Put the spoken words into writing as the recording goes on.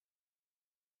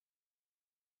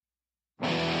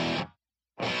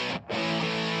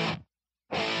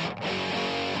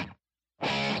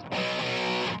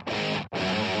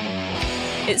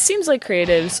It seems like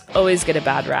creatives always get a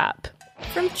bad rap.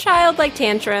 From childlike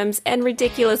tantrums and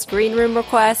ridiculous green room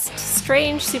requests,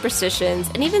 strange superstitions,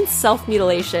 and even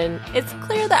self-mutilation, it's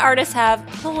clear that artists have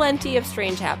plenty of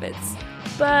strange habits.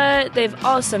 But they've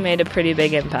also made a pretty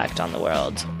big impact on the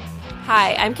world.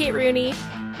 Hi, I'm Kate Rooney.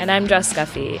 And I'm Jess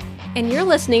Guffey. And you're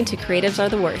listening to Creatives Are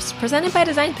the Worst, presented by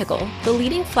Design Pickle, the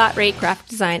leading flat-rate graphic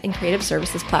design and creative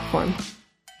services platform.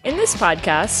 In this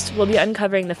podcast, we'll be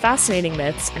uncovering the fascinating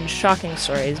myths and shocking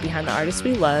stories behind the artists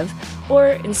we love, or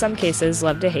in some cases,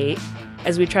 love to hate,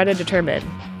 as we try to determine,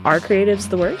 are creatives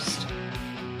the worst?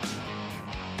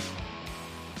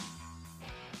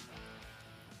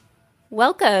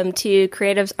 Welcome to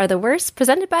Creatives Are the Worst,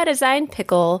 presented by Design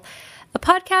Pickle, a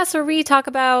podcast where we talk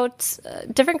about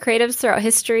different creatives throughout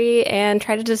history and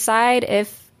try to decide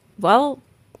if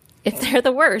they're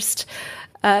the worst.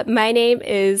 My name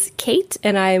is Kate,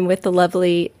 and I am with the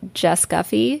lovely Jess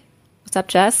Guffey. What's up,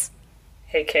 Jess?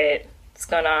 Hey, Kate. What's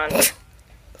going on?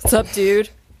 What's up, dude?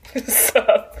 What's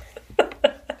up?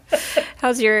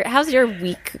 How's your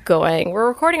week going? We're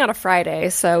recording on a Friday,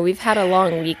 so we've had a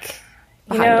long week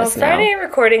behind us now. Friday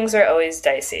recordings are always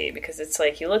dicey because it's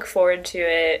like you look forward to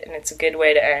it, and it's a good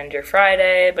way to end your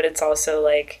Friday, but it's also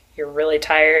like you're really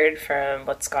tired from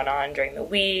what's gone on during the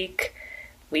week.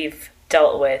 We've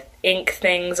dealt with ink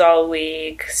things all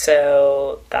week,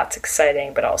 so that's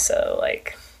exciting, but also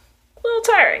like a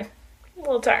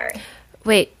little tiring.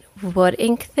 Wait, what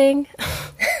ink thing?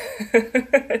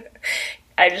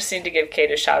 I just need to give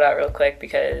Kate a shout out real quick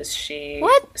because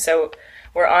What? So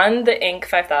we're on the Ink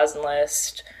 5000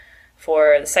 list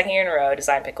for the second year in a row,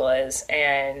 Design Pickle is,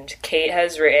 and Kate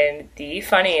has written the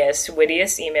funniest,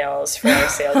 wittiest emails for our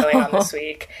sale going on this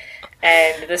week.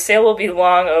 And the sale will be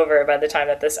long over by the time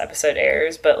that this episode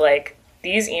airs, but, like,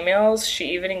 these emails,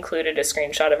 she even included a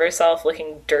screenshot of herself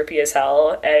looking derpy as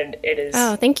hell, and it is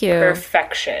thank you.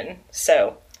 Perfection.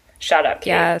 So, shout out,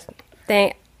 Kate.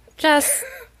 Yeah, Jess,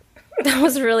 that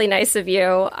was really nice of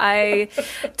you.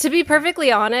 To be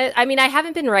perfectly honest, I mean, I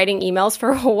haven't been writing emails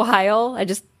for a while. I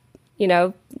just,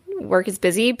 work is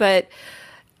busy, but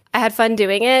I had fun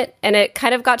doing it, and it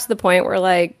kind of got to the point where,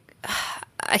 like,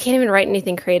 I can't even write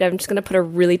anything creative. I'm just going to put a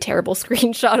really terrible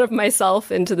screenshot of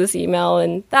myself into this email,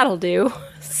 and that'll do.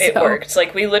 So. It worked.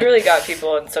 Like, we literally got people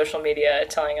on social media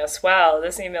telling us, wow,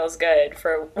 this email's good,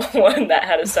 for one that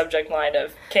had a subject line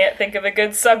of, can't think of a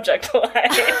good subject line.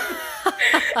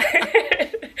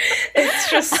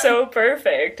 It's just so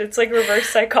perfect. It's like reverse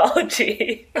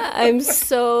psychology. I'm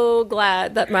so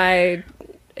glad that my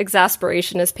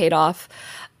exasperation has paid off.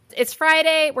 It's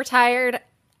Friday. We're tired.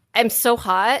 I'm so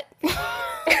hot.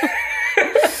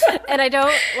 And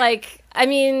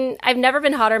I've never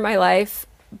been hotter in my life,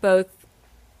 both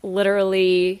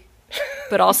literally,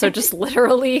 but also just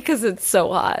literally because it's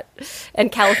so hot. And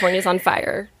California's on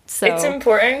fire. So it's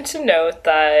important to note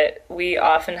that we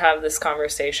often have this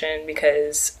conversation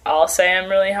because I'll say I'm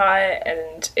really hot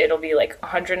and it'll be like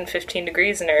 115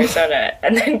 degrees in Arizona.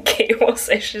 And then Kate will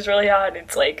say she's really hot and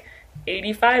it's like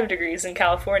 85 degrees in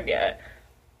California.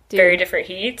 Dude. Very different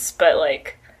heats, but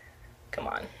like, come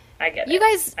on. I get it.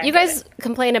 You guys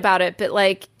complain about it, but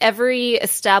like every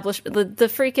establishment, the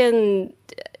freaking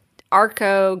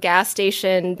Arco gas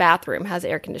station bathroom has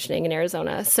air conditioning in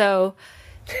Arizona. So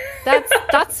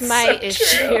that's my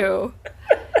issue.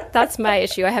 That's my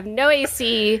issue. I have no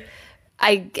AC.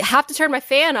 I have to turn my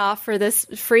fan off for this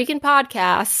freaking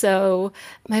podcast, so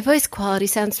my voice quality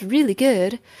sounds really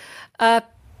good.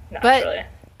 But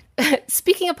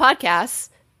speaking of podcasts,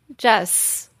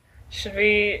 Jess, should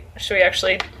we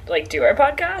actually like do our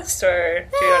podcast, or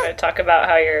do you want to talk about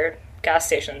how your gas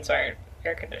stations aren't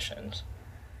air conditioned?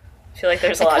 I feel like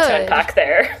there's a lot to unpack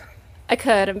there. I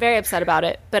could. I'm very upset about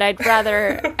it, but I'd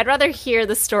rather hear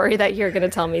the story that you're going to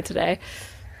tell me today.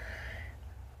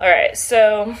 All right,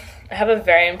 so I have a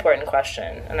very important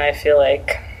question, and I feel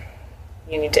like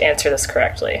you need to answer this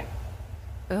correctly.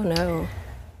 Oh no!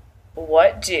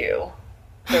 What do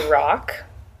The Rock,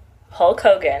 Hulk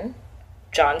Hogan,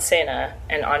 John Cena,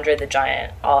 and Andre the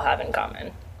Giant all have in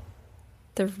common?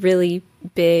 They're really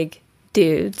big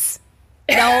dudes.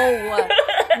 No.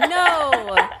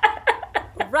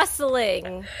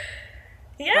 Wrestling.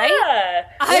 Yeah. Right?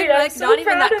 I'm like so not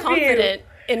even that confident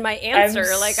in my answer.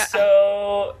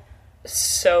 I'm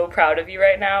so proud of you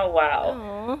right now. Wow.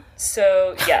 Aww.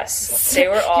 So, yes, they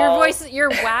were all... Your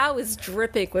wow is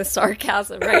dripping with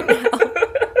sarcasm right now.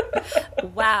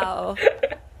 Wow.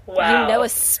 You know a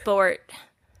sport.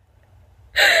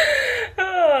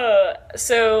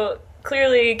 So,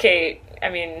 clearly, Kate, I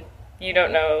mean, you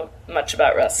don't know much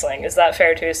about wrestling. Is that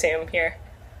fair to assume here?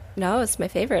 No, it's my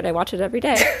favorite. I watch it every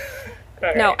day.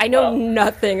 All No, right, I know well.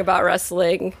 nothing about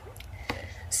wrestling.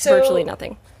 So, Virtually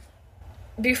nothing.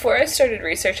 before I started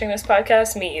researching this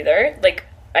podcast, me either. Like,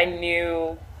 I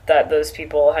knew that those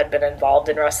people had been involved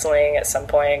in wrestling at some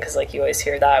point, because, like, you always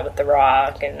hear that with The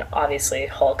Rock, and obviously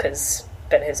Hulk has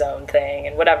been his own thing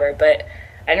and whatever, but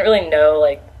I didn't really know,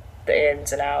 like, the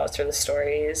ins and outs or the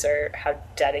stories or how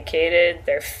dedicated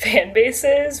their fan base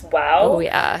is. Wow. Oh,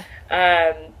 yeah.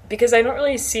 Because I don't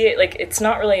really see it, like, it's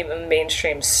not really a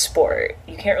mainstream sport.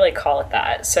 You can't really call it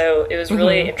that. So it was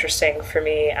really interesting for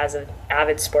me as an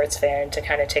avid sports fan to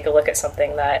kind of take a look at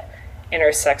something that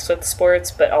intersects with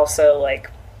sports, but also, like,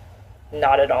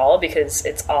 not at all, because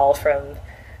it's all from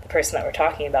the person that we're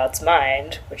talking about's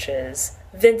mind, which is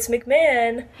Vince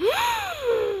McMahon.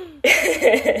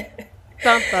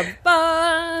 Bum, bum,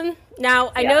 bum.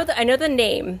 Now, I know the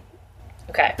name,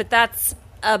 Okay. but that's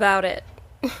about it.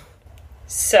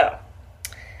 So,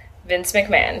 Vince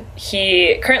McMahon,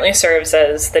 he currently serves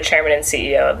as the chairman and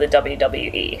CEO of the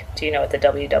WWE. Do you know what the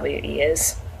WWE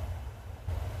is?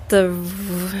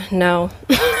 No.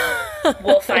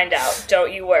 We'll find out.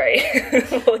 Don't you worry.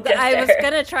 We'll get I was there.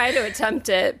 going to try to attempt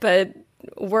it, but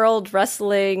World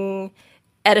Wrestling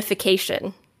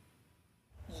Edification.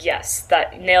 Yes,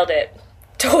 that nailed it.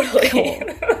 Totally.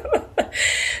 Cool.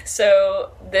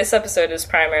 So, this episode is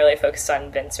primarily focused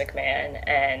on Vince McMahon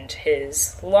and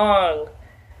his long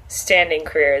standing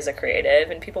career as a creative.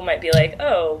 And people might be like,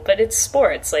 oh, but it's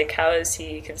sports. Like, how is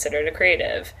he considered a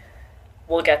creative?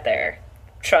 We'll get there.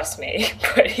 Trust me.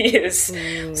 But he is,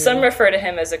 some refer to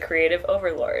him as a creative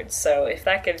overlord. So, if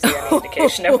that gives you any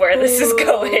indication of where this is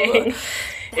going,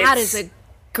 That is a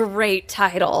great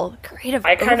title. Creative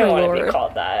I kind of want to overlord. be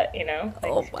called that, you know?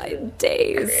 Like, Oh my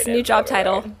days. creative New job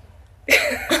overlord. title.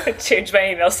 Change my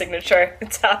email signature.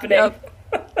 It's happening.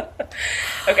 Yep.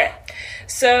 Okay.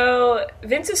 So,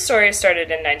 Vince's story started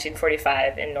in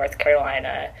 1945 in North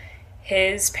Carolina.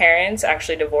 His parents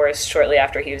actually divorced shortly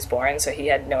after he was born, so he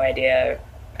had no idea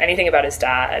anything about his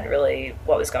dad, really,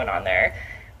 what was going on there.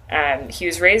 He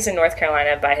was raised in North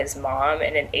Carolina by his mom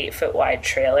in an 8-foot wide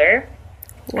trailer.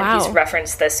 Wow. And he's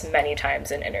referenced this many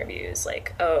times in interviews,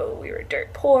 like, oh, we were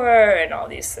dirt poor and all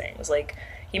these things. Like,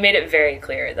 he made it very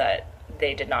clear that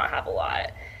they did not have a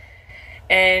lot.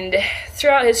 And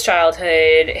throughout his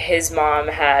childhood, his mom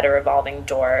had a revolving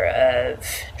door of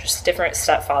just different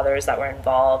stepfathers that were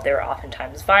involved. They were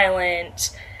oftentimes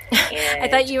violent. And I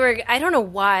thought you were, I don't know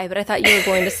why, but I thought you were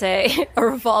going to say a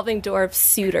revolving door of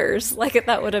suitors. Like,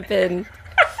 that would have been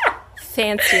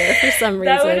fancier for some reason.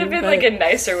 that would have been but- like a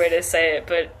nicer way to say it,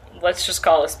 but let's just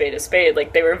call a spade a spade.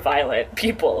 Like, they were violent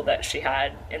people that she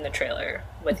had in the trailer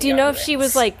with Do you know if young she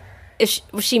was Vince. like,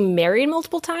 was she married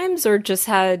multiple times or just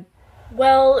had...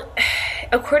 Well,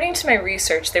 according to my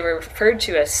research, they were referred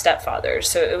to as stepfathers,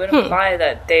 so it would imply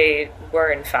that they were,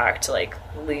 in fact, like,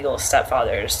 legal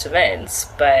stepfathers to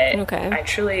Vince, but Okay. I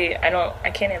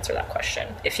can't answer that question.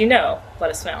 If you know, let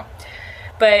us know.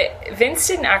 But Vince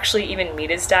didn't actually even meet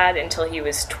his dad until he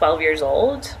was 12 years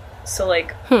old, so,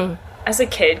 like, as a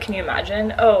kid, can you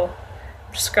imagine? Oh,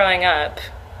 I'm just growing up,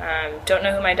 don't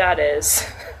know who my dad is.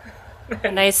 A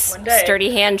nice, One day.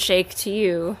 sturdy handshake to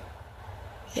you.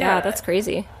 Yeah, that's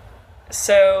crazy.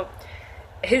 So,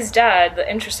 his dad, the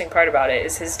interesting part about it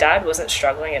is his dad wasn't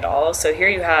struggling at all. So here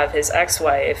you have his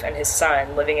ex-wife and his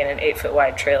son living in an 8-foot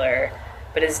wide trailer,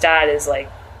 but his dad is, like,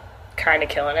 kind of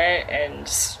killing it and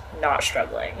not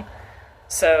struggling.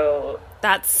 So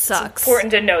That sucks. it's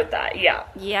important to note that, yeah.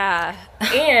 Yeah.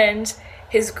 And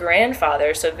his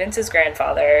grandfather, so Vince's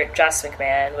grandfather, Jess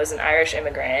McMahon, was an Irish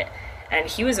immigrant, and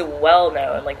he was a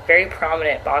well-known, like, very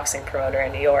prominent boxing promoter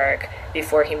in New York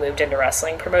before he moved into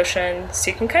wrestling promotion. So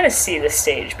you can kind of see the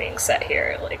stage being set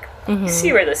here, like,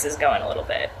 see where this is going a little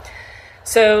bit.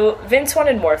 So Vince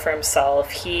wanted more for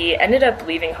himself. He ended up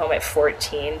leaving home at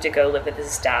 14 to go live with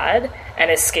his dad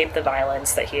and escape the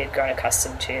violence that he had grown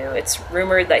accustomed to. It's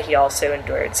rumored that he also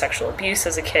endured sexual abuse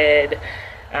as a kid.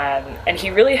 And he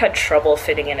really had trouble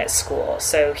fitting in at school.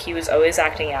 So he was always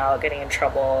acting out, getting in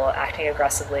trouble, acting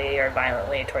aggressively or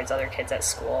violently towards other kids at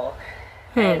school.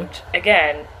 And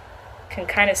again, can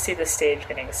kind of see the stage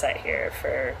getting set here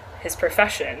for his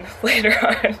profession later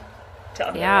on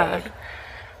down the road.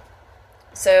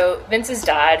 So Vince's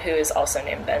dad, who is also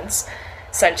named Vince,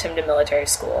 sent him to military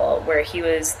school, where he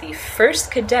was the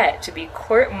first cadet to be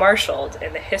court-martialed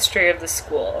in the history of the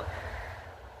school.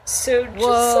 So just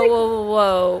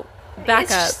Whoa. Back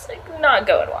it's up. just, like, not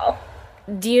going well.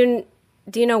 Do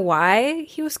you know why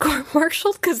he was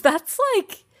court-martialed? Because that's,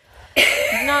 like,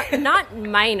 not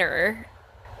minor.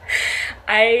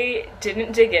 I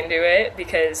didn't dig into it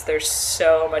because there's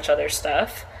so much other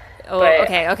stuff. Oh, But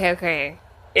okay.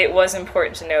 it was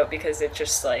important to note because it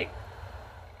just, like,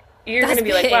 you're going to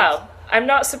be big. like, wow, I'm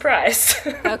not surprised.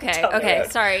 Okay.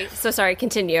 Sorry.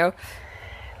 Continue.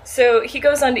 So he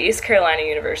goes on to East Carolina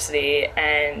University,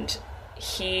 and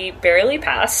he barely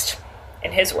passed,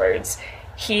 in his words.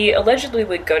 He allegedly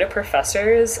would go to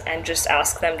professors and just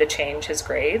ask them to change his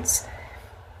grades.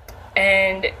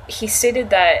 And he stated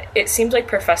that it seemed like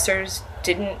professors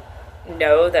didn't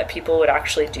know that people would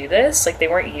actually do this. Like, they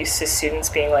weren't used to students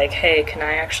being like, hey, can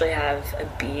I actually have a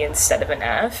B instead of an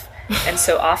F? And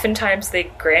so oftentimes they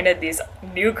granted these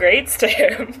new grades to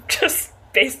him just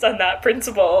based on that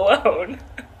principle alone.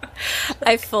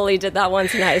 I fully did that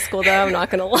once in high school, though. I'm not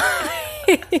going to lie.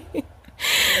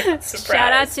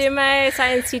 Shout out to my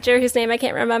science teacher whose name I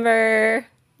can't remember.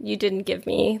 You didn't give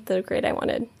me the grade I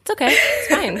wanted. It's okay. It's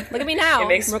fine. Look at me now. It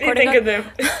makes me think of the...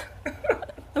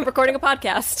 I'm recording a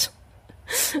podcast.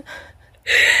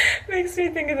 Makes me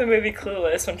think of the movie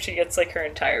Clueless when she gets, like, her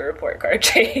entire report card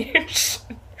changed.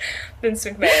 Vince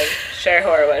McMahon, Cher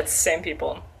Horowitz, same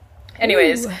people.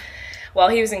 Anyways, while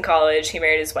he was in college, he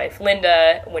married his wife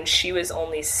Linda when she was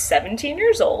only 17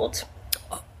 years old.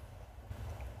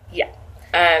 Yeah.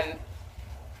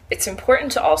 It's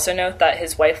important to also note that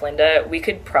his wife Linda, we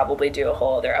could probably do a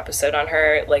whole other episode on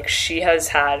her. Like, she has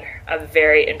had a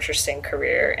very interesting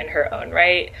career in her own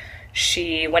right.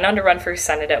 She went on to run for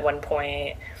Senate at one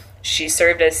point. She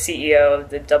served as CEO of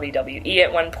the WWE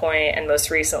at one point, and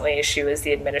most recently she was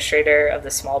the administrator of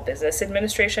the Small Business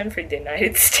Administration for the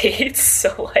United States.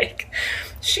 So, like,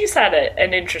 she's had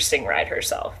an interesting ride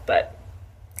herself, but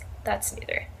that's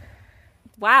neither.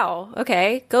 Wow.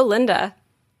 Okay. Go Linda.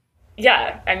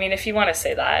 Yeah. I mean, if you want to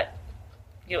say that,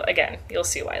 you'll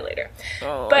see why later.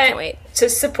 Oh, but I can't wait. To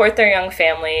support their young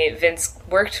family, Vince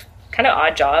worked kind of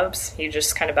odd jobs. He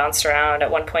just kind of bounced around.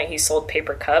 At one point, he sold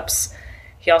paper cups.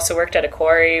 He also worked at a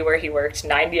quarry where he worked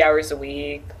 90 hours a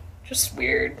week. Just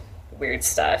weird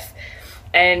stuff.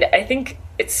 And I think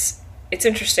it's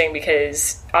interesting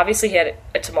because obviously he had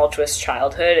a tumultuous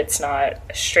childhood. It's not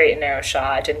a straight and narrow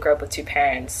shot. Didn't grow up with two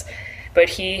parents. But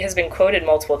he has been quoted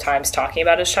multiple times talking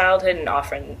about his childhood and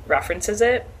often references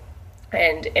it.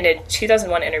 And in a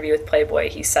 2001 interview with Playboy,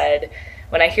 he said,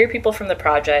 "When I hear people from the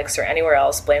projects or anywhere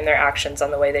else blame their actions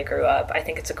on the way they grew up, I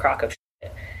think it's a crock of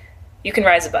shit. You can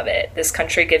rise above it. This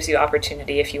country gives you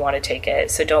opportunity if you want to take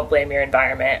it, so don't blame your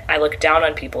environment. I look down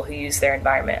on people who use their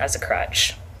environment as a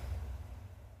crutch."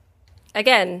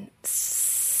 Again,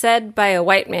 said by a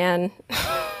white man.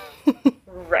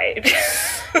 Right.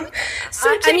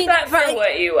 So take that for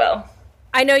what you will.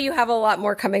 I know you have a lot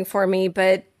more coming for me,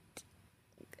 but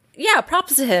yeah,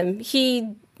 props to him.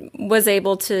 He was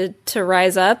able to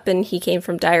rise up, and he came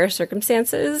from dire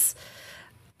circumstances.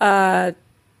 Not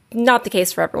the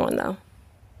case for everyone, though.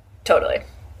 Totally.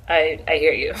 I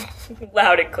hear you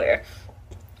loud and clear.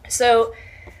 So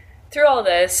through all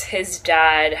this, his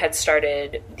dad had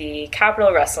started the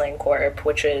Capital Wrestling Corp,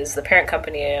 which is the parent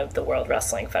company of the World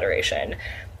Wrestling Federation.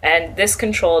 And this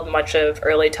controlled much of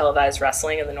early televised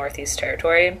wrestling in the Northeast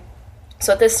Territory.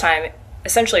 So at this time,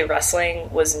 essentially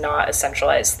wrestling was not a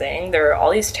centralized thing. There were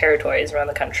all these territories around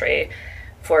the country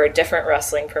for different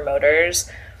wrestling promoters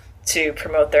to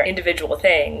promote their individual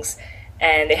things.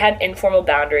 And they had informal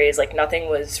boundaries, like nothing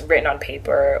was written on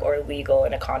paper or legal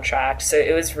in a contract. So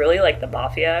it was really like the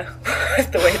mafia,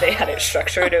 the way they had it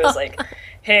structured. It was like,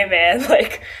 hey man,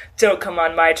 like, don't come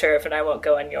on my turf and I won't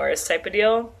go on yours type of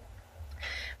deal.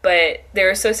 But they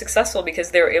were so successful because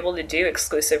they were able to do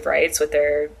exclusive rights with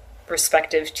their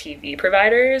respective TV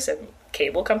providers and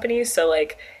cable companies. So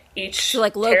like each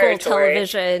local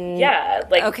television. Yeah,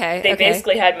 like they okay.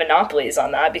 basically had monopolies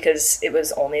on that because it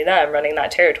was only them running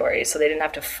that territory. So they didn't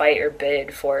have to fight or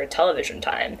bid for television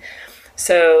time.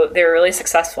 So they were really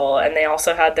successful, and they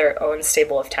also had their own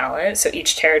stable of talent. So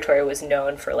each territory was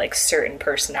known for like certain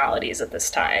personalities at this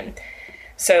time.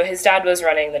 So his dad was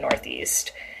running the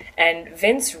Northeast. And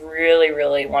Vince really,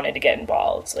 really wanted to get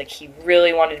involved. Like, he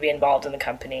really wanted to be involved in the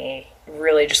company,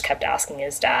 really just kept asking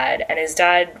his dad. And his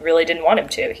dad really didn't want him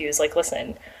to. He was like,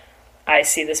 listen, I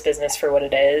see this business for what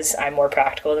it is. I'm more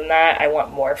practical than that. I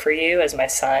want more for you as my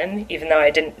son, even though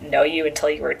I didn't know you until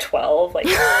you were 12. Like,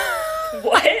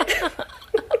 what?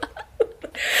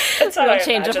 That's how I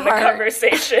imagine the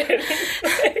conversation.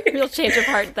 Real change of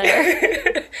heart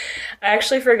there. I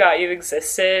actually forgot you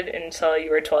existed until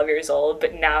you were 12 years old,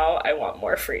 but now I want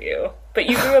more for you. But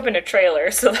you grew up in a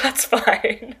trailer, so that's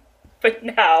fine. But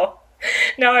now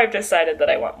I've decided that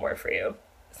I want more for you.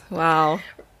 Wow.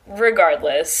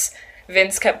 Regardless,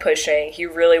 Vince kept pushing. He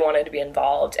really wanted to be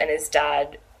involved, and his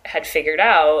dad had figured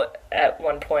out at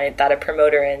one point that a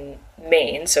promoter in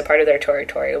Maine, so part of their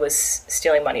territory, was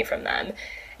stealing money from them.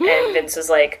 And Vince was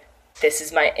like, this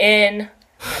is my in.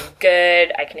 I'm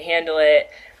good. I can handle it.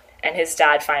 And his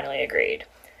dad finally agreed.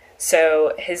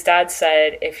 So his dad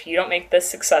said, if you don't make this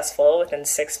successful within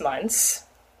 6 months,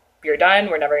 you're done.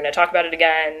 We're never going to talk about it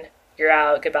again. You're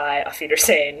out. Goodbye. Auf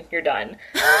Wiedersehen. You're done.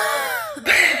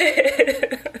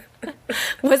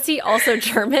 Was he also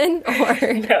German?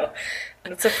 Or no.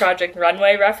 It's a Project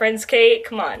Runway reference, Kate.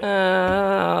 Come on.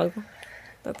 Oh,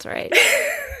 that's right.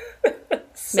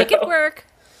 So, make it work.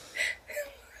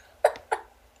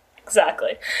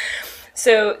 Exactly.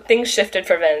 So things shifted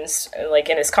for Vince, like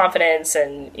in his confidence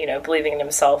and, believing in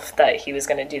himself that he was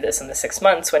going to do this in the 6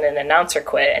 months when an announcer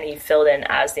quit and he filled in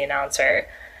as the announcer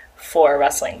for a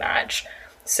wrestling match.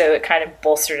 So it kind of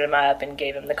bolstered him up and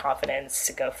gave him the confidence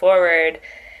to go forward.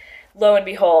 Lo and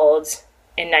behold,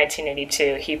 in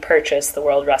 1982, he purchased the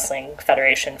World Wrestling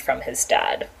Federation from his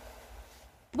dad.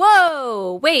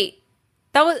 Whoa, wait.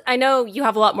 I know you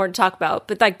have a lot more to talk about,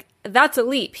 but that's a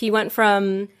leap. He went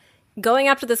from going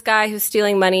after this guy who's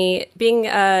stealing money, being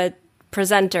a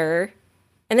presenter,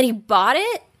 and then he bought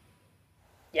it?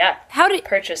 Yeah. How did he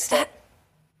purchased it?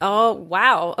 Oh,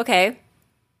 wow. Okay.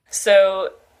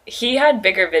 So he had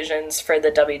bigger visions for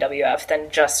the WWF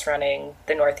than just running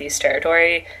the Northeast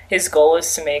Territory. His goal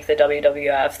was to make the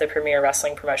WWF the premier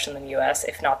wrestling promotion in the U.S.,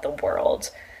 if not the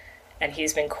world. And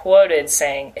he's been quoted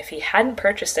saying if he hadn't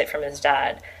purchased it from his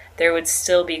dad, there would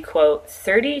still be, quote,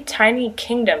 30 tiny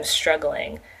kingdoms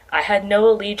struggling. I had no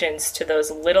allegiance to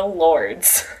those little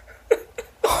lords.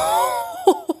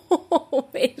 Oh,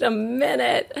 wait a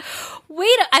minute.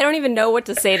 I don't even know what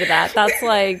to say to that. That's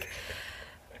like...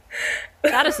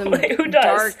 That is some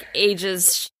dark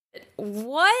ages shit.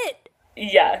 What?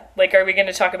 Yeah. Like, are we going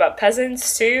to talk about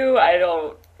peasants, too?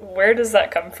 Where does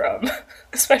that come from?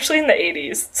 Especially in the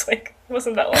 80s. It's like, it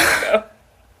wasn't that long ago.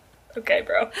 Okay,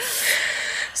 bro.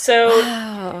 So...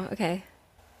 Oh, okay.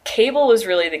 Cable was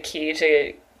really the key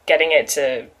to getting it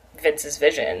to Vince's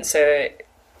vision. So it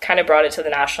kind of brought it to the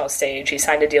national stage. He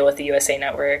signed a deal with the USA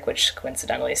Network, which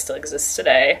coincidentally still exists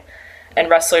today. And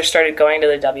wrestlers started going to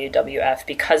the WWF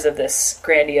because of this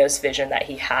grandiose vision that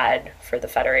he had for the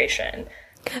Federation.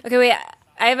 Okay, wait.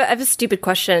 I have a stupid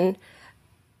question.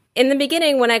 In the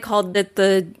beginning, when I called it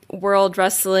the World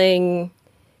Wrestling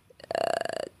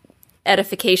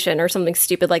Edification or something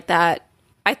stupid like that,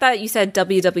 I thought you said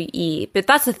WWE, but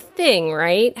that's a thing,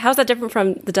 right? How's that different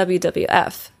from the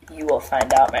WWF? You will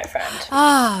find out, my friend.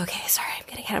 Oh, okay. Sorry, I'm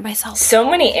getting ahead of myself. So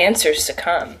many answers to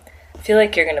come. I feel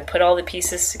like you're going to put all the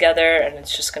pieces together and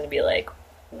it's just going to be like,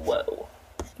 whoa.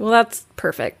 Well, that's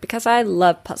perfect because I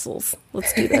love puzzles.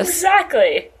 Let's do this.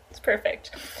 Exactly. It's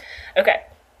perfect. Okay.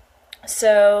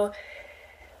 So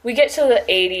we get to the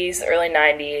 80s, early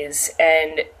 90s,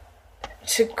 and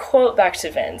to quote back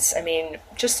to Vince, I mean,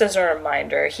 just as a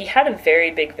reminder, he had a very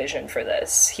big vision for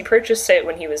this. He purchased it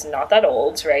when he was not that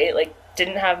old, right? Like,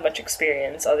 didn't have much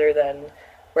experience other than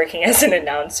working as an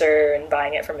announcer and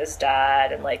buying it from his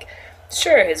dad. And, like,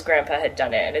 sure, his grandpa had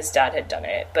done it and his dad had done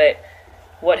it, but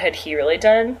what had he really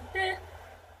done?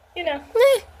 A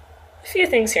few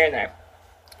things here and there.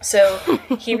 So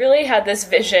he really had this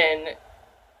vision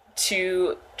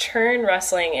to turn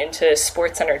wrestling into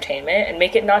sports entertainment and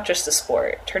make it not just a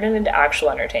sport, turn it into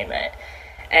actual entertainment.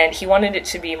 And he wanted it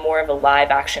to be more of a live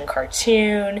action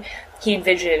cartoon. He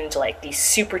envisioned like these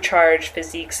supercharged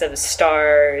physiques of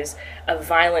stars, a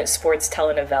violent sports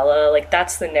telenovela. Like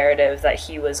that's the narrative that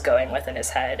he was going with in his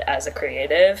head as a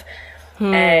creative.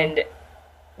 And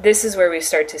this is where we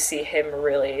start to see him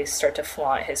really start to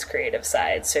flaunt his creative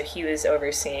side. So he was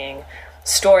overseeing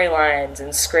storylines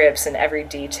and scripts and every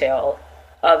detail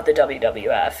of the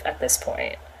WWF at this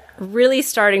point. Really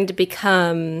starting to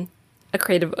become a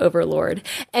creative overlord.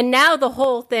 And now the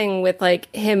whole thing with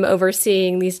like him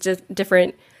overseeing these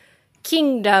different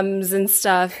kingdoms and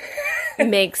stuff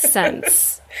makes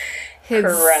sense.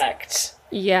 Correct.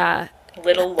 Yeah.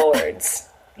 Little lords.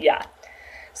 Yeah.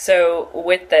 So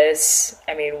with this,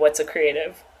 I mean, what's a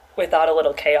creative without a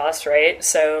little chaos, right?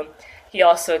 So he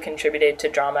also contributed to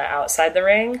drama outside the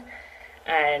ring.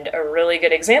 And a really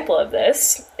good example of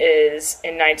this is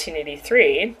in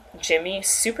 1983, Jimmy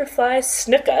Superfly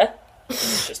Snuka.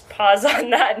 Just pause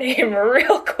on that name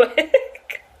real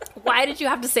quick. Why did you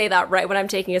have to say that right when I'm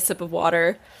taking a sip of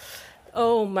water?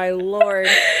 Oh, my Lord.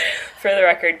 For the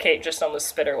record, Kate just almost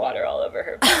spit her water all over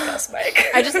her podcast mic.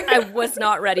 I was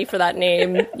not ready for that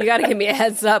name. You got to give me a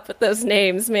heads up with those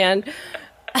names, man.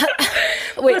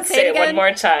 Wait, Let's say it one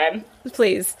more time.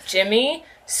 Please. Jimmy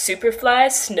Superfly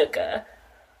Snuka.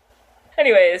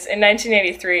 Anyways, in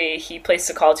 1983, he placed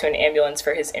a call to an ambulance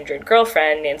for his injured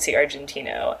girlfriend, Nancy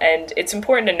Argentino. And it's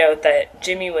important to note that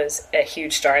Jimmy was a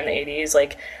huge star in the 80s.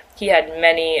 Like, He had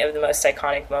many of the most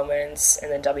iconic moments in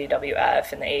the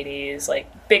WWF in the 80s, like,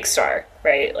 big star,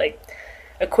 right? Like,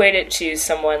 equate it to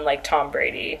someone like Tom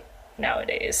Brady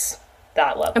nowadays.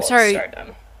 That level of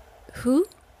stardom. Who?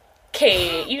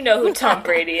 Kate, you know who Tom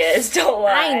Brady is, don't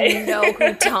lie. I know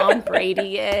who Tom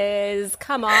Brady is.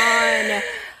 Come on.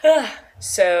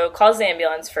 So, calls the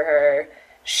ambulance for her.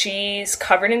 She's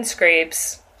covered in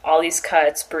scrapes, all these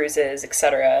cuts, bruises,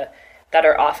 etc., that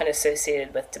are often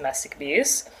associated with domestic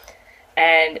abuse.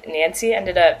 And Nancy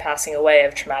ended up passing away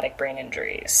of traumatic brain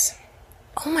injuries.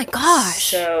 Oh my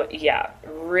gosh. So, yeah,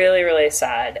 really, really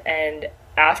sad. And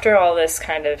after all this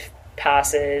kind of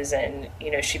passes and,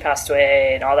 you know, she passed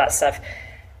away and all that stuff,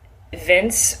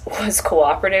 Vince was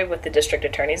cooperative with the district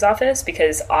attorney's office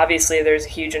because obviously there's a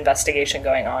huge investigation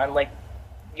going on. Like,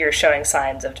 you're showing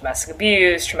signs of domestic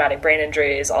abuse, traumatic brain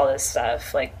injuries, all this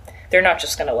stuff. Like, they're not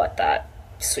just going to let that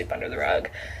sweep under the rug.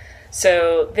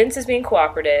 So Vince is being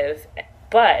cooperative,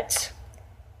 but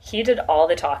he did all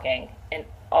the talking and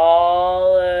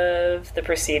all of the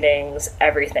proceedings,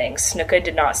 everything. Snuka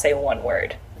did not say one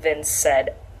word. Vince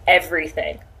said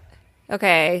everything.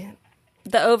 Okay.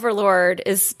 The overlord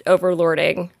is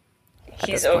overlording.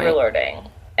 He's overlording.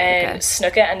 And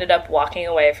Snuka ended up walking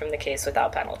away from the case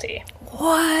without penalty.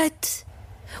 What?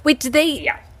 Wait, did they...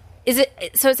 Yeah. Is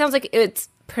it... So it sounds like it's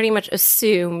pretty much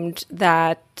assumed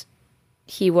that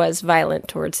he was violent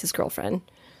towards his girlfriend.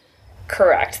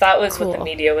 Correct. That was what the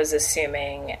media was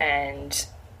assuming, and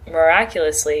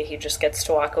miraculously, he just gets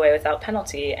to walk away without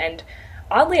penalty. And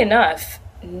oddly enough,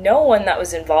 no one that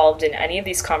was involved in any of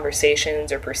these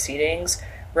conversations or proceedings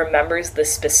remembers the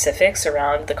specifics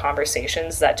around the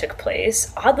conversations that took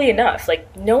place. Oddly enough,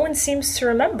 like, no one seems to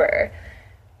remember.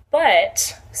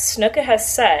 But Snuka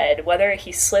has said, whether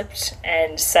he slipped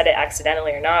and said it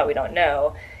accidentally or not, we don't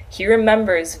know, he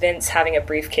remembers Vince having a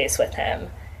briefcase with him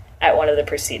at one of the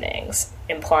proceedings,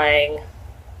 implying...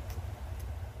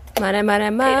 Money, money,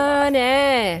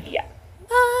 money! Yeah.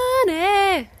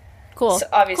 Money! Cool. So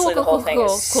obviously the whole thing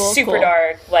is super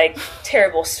dark, like,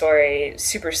 terrible story,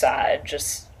 super sad,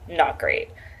 just not great.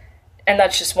 And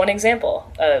that's just one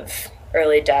example of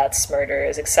early deaths,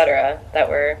 murders, etc. that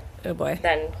were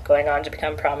then going on to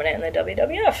become prominent in the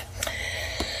WWF.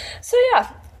 So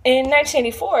yeah, in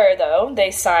 1984, though, they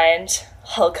signed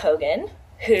Hulk Hogan,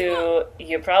 who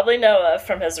you probably know of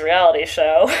from his reality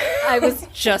show. I was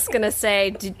just going to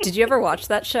say, did you ever watch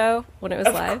that show when it was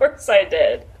live? Of course I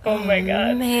did. Oh my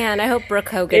god. Man, I hope Brooke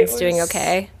Hogan's doing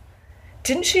okay.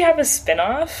 Didn't she have a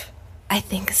spin-off? I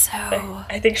think so.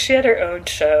 I think she had her own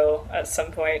show at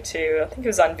some point, too. I think it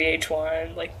was on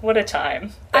VH1. Like, what a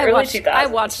time. Early 2000s, I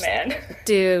watched, man.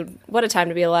 Dude, what a time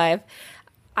to be alive.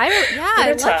 I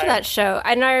loved that show.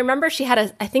 And I remember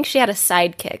I think she had a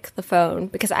sidekick, the phone,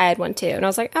 because I had one too. And I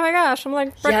was like, oh my gosh, I'm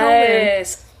like, Brooke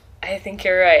yes. Hogan. I think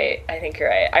you're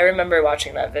right. I remember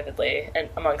watching that vividly, and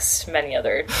amongst many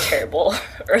other terrible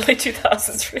early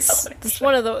 2000s reality. It's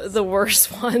one of the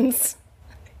worst ones.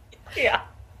 Yeah.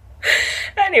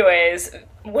 Anyways,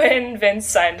 when Vince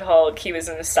signed Hulk, he was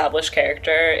an established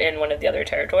character in one of the other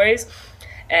territories,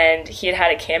 and he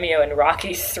had a cameo in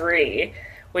Rocky 3,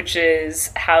 which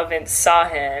is how Vince saw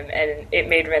him, and it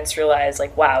made Vince realize,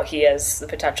 like, wow, he has the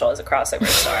potential as a crossover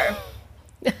star.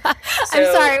 I'm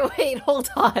sorry, wait, hold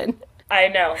on. I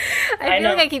know. I feel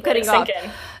like I keep cutting off.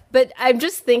 But I'm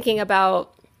just thinking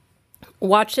about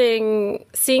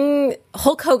seeing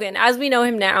Hulk Hogan, as we know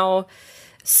him now,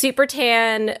 super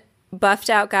tan,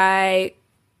 buffed out guy,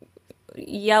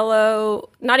 yellow,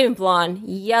 not even blonde,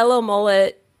 yellow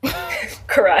mullet.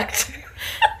 Correct.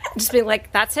 Just being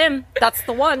like, that's him. That's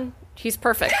the one. He's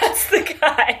perfect. That's the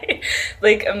guy.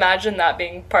 Like, imagine that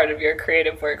being part of your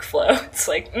creative workflow. It's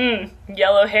like,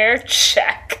 yellow hair,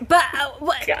 check. But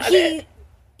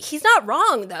he's not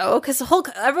wrong, though, because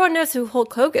everyone knows who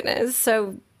Hulk Hogan is,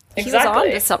 so he was on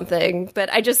to something.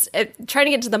 But I just, trying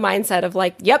to get to the mindset of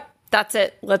like, yep, that's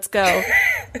it. Let's go.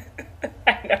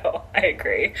 I know. I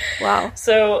agree. Wow.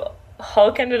 So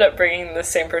Hulk ended up bringing the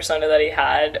same persona that he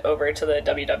had over to the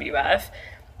WWF.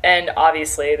 And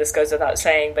obviously, this goes without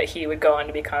saying, but he would go on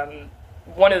to become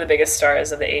one of the biggest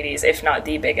stars of the 80s, if not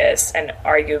the biggest, and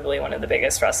arguably one of the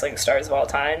biggest wrestling stars of all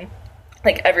time.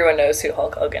 Like, everyone knows who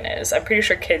Hulk Hogan is. I'm pretty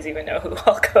sure kids even know who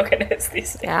Hulk Hogan is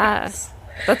these days. Yeah.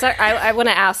 I want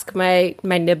to ask my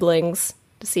nibblings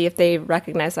to see if they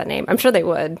recognize that name. I'm sure they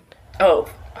would. Oh,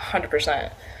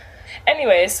 100%.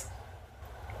 Anyways,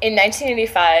 in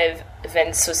 1985,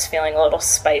 Vince was feeling a little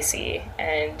spicy,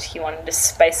 and he wanted to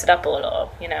spice it up a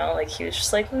little, you know? Like, he was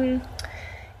just like, you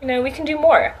know, we can do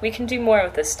more. We can do more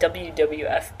with this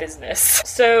WWF business.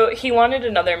 So he wanted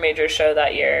another major show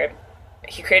that year.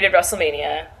 He created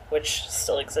WrestleMania, which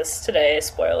still exists today,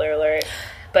 spoiler alert.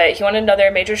 But he wanted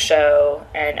another major show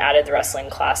and added the Wrestling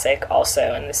Classic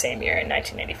also in the same year in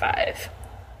 1985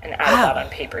 and added that on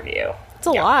pay-per-view. That's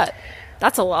a lot.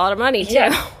 That's a lot of money, too.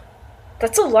 Yeah.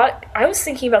 That's a lot. I was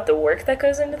thinking about the work that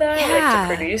goes into that, like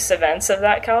to produce events of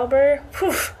that caliber.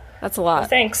 Whew. That's a lot. Well,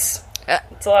 thanks.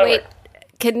 It's a lot of work.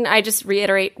 Can I just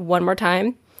reiterate one more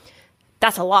time?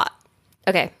 That's a lot.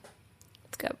 Okay,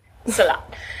 let's go. It's a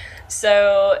lot.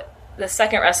 So the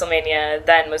second WrestleMania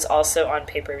then was also on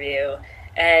pay-per-view,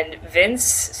 and Vince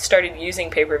started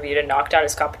using pay-per-view to knock down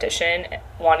his competition.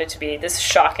 Wanted to be, this is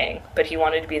shocking, but he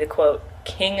wanted to be the, quote,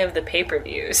 king of the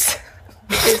pay-per-views.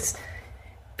 Because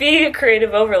being a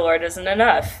creative overlord isn't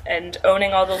enough, and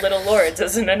owning all the little lords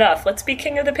isn't enough. Let's be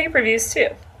king of the pay-per-views too.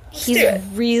 He's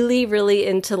really, really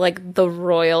into, like, the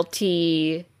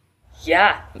royalty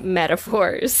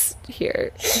metaphors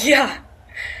here. Yeah.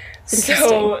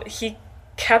 So he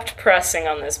kept pressing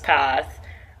on this path,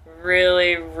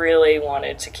 really, really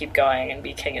wanted to keep going and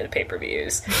be king of the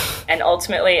pay-per-views, and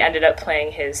ultimately ended up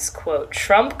playing his, quote,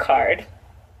 trump card,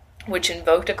 which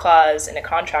invoked a clause in a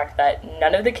contract that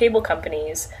none of the cable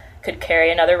companies could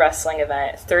carry another wrestling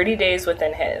event 30 days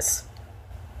within his.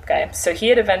 Okay, so he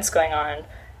had events going on.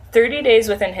 30 days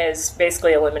within his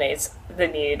basically eliminates the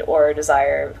need or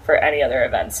desire for any other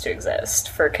events to exist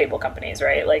for cable companies,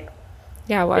 right? Like,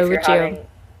 yeah, why would you?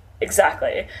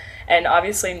 Exactly. And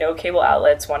obviously no cable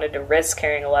outlets wanted to risk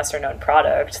carrying a lesser known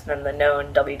product than the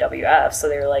known WWF, so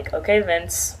they were like, okay,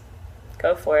 Vince,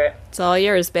 go for it. It's all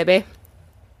yours, baby.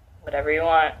 Whatever you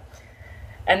want.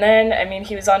 And then, I mean,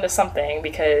 he was onto something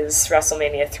because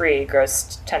WrestleMania 3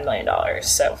 grossed $10 million,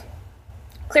 so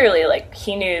clearly, like,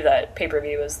 he knew that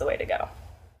pay-per-view was the way to go.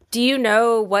 Do you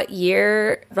know what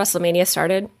year WrestleMania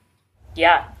started?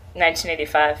 Yeah,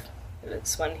 1985.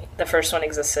 It's when the first one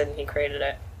existed and he created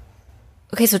it.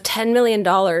 Okay, so $10 million.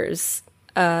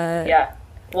 Yeah.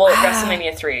 Well,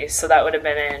 WrestleMania 3, so that would have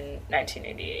been in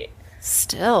 1988.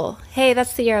 Still. Hey,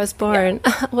 that's the year I was born.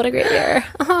 Yeah. What a great year.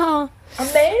 Oh.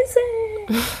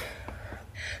 Amazing.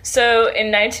 So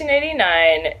in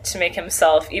 1989, to make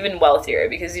himself even wealthier,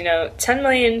 because, you know, $10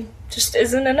 million just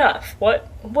isn't enough.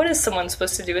 What is someone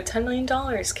supposed to do with $10 million,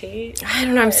 Kate? I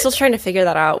don't know. I'm still trying to figure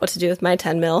that out, what to do with my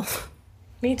 10 mil.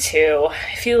 Me too.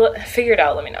 If you figure it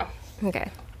out, let me know. Okay.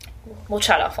 We'll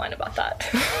chat offline about that.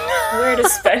 Where to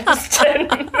spend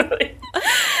 $10 million.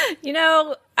 You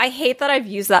know, I hate that I've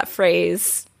used that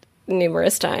phrase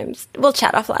numerous times. We'll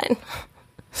chat offline.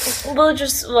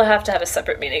 We'll have to have a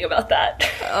separate meeting about that.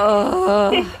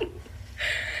 Oh.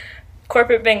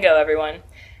 Corporate bingo, everyone.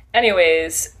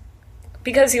 Anyways,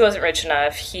 because he wasn't rich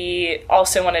enough, he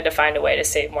also wanted to find a way to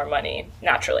save more money,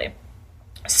 naturally.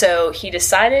 So he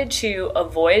decided to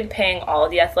avoid paying all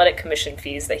the athletic commission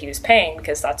fees that he was paying,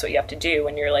 because that's what you have to do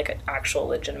when you're like an actual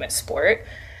legitimate sport,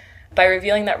 by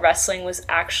revealing that wrestling was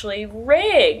actually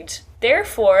rigged.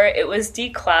 Therefore, it was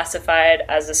declassified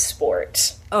as a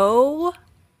sport.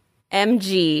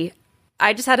 OMG.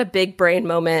 I just had a big brain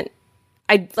moment.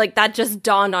 That just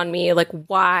dawned on me, like,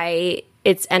 why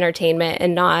it's entertainment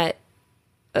and not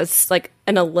like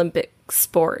an Olympic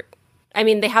sport. I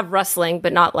mean, they have wrestling,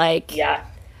 but not like... Yeah.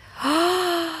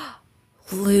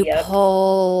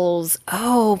 Loopholes. Yep.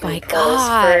 Oh my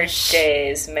gosh. For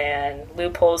days, man.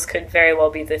 Loopholes could very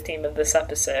well be the theme of this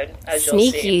episode, as you'll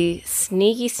see.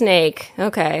 Sneaky snake.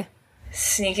 Okay.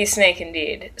 Sneaky snake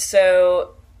indeed.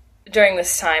 So, during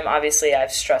this time, obviously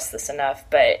I've stressed this enough,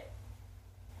 but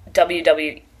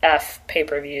WWF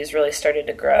pay-per-views really started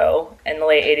to grow in the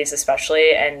late 80s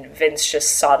especially, and Vince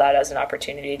just saw that as an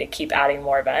opportunity to keep adding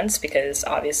more events, because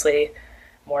obviously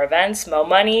more events, more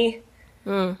money,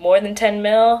 more than 10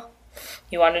 mil.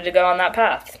 He wanted to go on that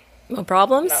path. No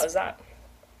problems? And that was that.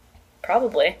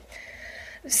 Probably.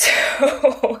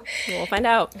 So we'll find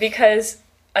out. Because,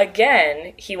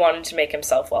 again, he wanted to make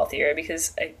himself wealthier,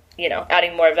 because, you know,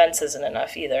 adding more events isn't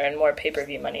enough either, and more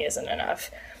pay-per-view money isn't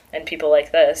enough. And people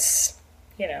like this,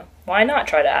 you know, why not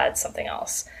try to add something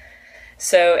else?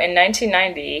 So in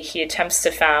 1990, he attempts to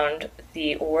found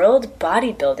the World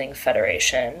Bodybuilding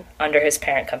Federation under his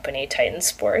parent company, Titan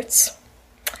Sports.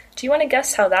 Do you want to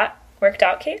guess how that worked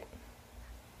out, Kate?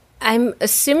 I'm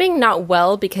assuming not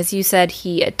well, because you said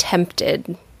he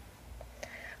attempted.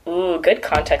 Ooh, good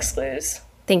context clues.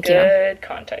 Thank you. Good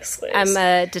context clues. I'm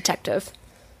a detective.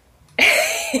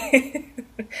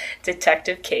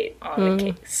 Detective Kate on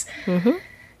the case. Mm-hmm.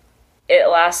 It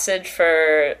lasted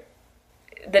for...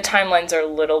 The timelines are a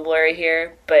little blurry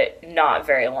here, but not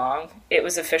very long. It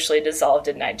was officially dissolved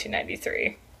in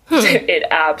 1993. It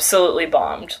absolutely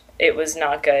bombed. It was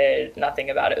not good. Nothing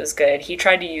about it was good. He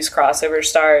tried to use crossover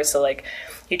stars, so like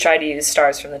he tried to use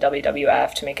stars from the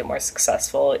WWF to make it more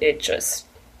successful. It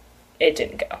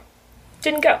didn't go.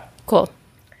 Didn't go. Cool.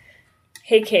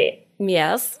 Hey, Kate.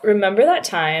 Yes? Remember that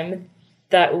time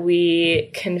that we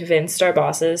convinced our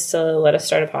bosses to let us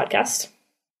start a podcast?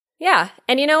 Yeah.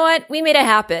 And you know what? We made it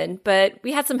happen, but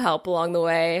we had some help along the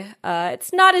way.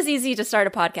 It's not as easy to start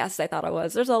a podcast as I thought it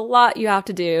was. There's a lot you have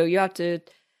to do. You have to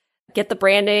get the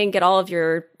branding, get all of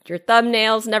your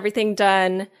thumbnails and everything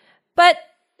done. But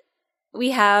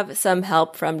we have some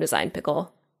help from Design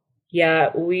Pickle.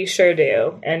 Yeah, we sure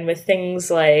do. And with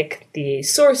things like the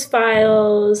source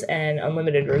files and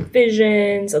unlimited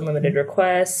revisions, unlimited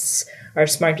requests, our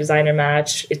smart designer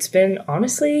match, it's been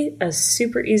honestly a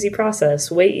super easy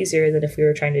process, way easier than if we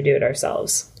were trying to do it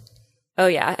ourselves. Oh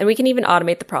yeah, and we can even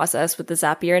automate the process with the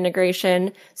Zapier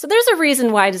integration. So there's a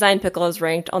reason why Design Pickle is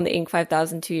ranked on the Inc.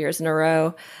 5000 2 years in a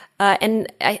row.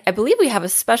 And I believe we have a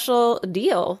special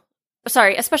deal.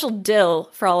 Sorry, a special dill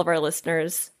for all of our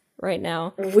listeners right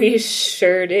now. We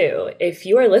sure do. If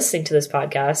you are listening to this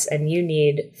podcast and you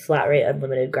need flat rate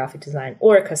unlimited graphic design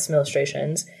or custom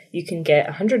illustrations, you can get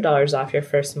 $100 off your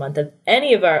first month of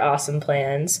any of our awesome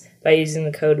plans by using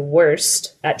the code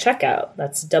WORST at checkout.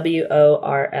 That's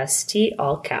WORST,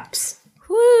 all caps.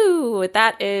 Woo!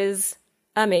 That is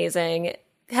amazing.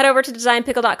 Head over to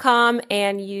designpickle.com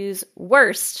and use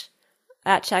WORST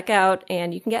at checkout,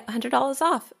 and you can get $100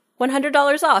 off.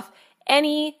 $100 off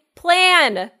any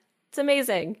plan. It's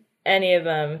amazing. Any of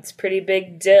them. It's a pretty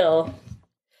big deal.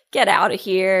 Get out of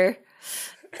here.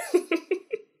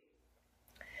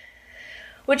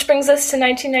 Which brings us to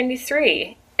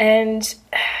 1993. And,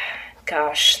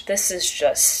 gosh, this is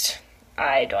just...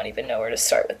 I don't even know where to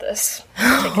start with this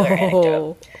particular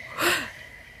anecdote.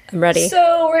 I'm ready.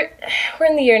 So, we're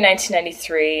in the year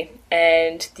 1993,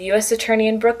 and the U.S. Attorney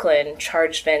in Brooklyn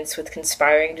charged Vince with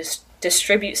conspiring to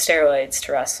distribute steroids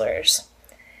to wrestlers.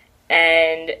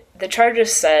 And the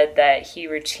charges said that he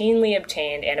routinely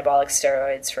obtained anabolic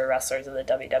steroids for wrestlers of the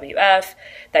WWF,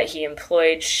 that he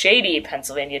employed shady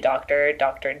Pennsylvania doctor,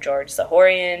 Dr. George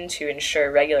Zahorian, to ensure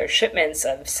regular shipments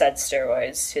of said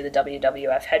steroids to the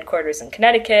WWF headquarters in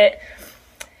Connecticut.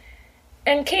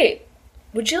 And Kate,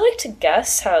 would you like to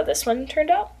guess how this one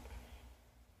turned out?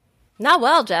 Not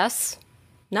well, Jess.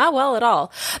 Not well at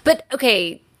all. But,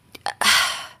 okay,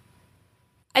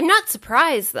 I'm not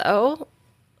surprised, though.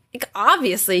 Like,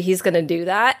 obviously he's going to do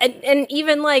that. And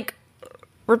even, like,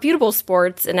 reputable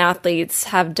sports and athletes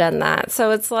have done that.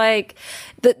 So it's like,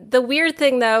 the weird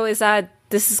thing, though, is that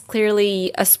this is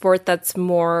clearly a sport that's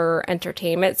more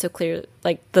entertainment. So clear,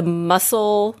 like, the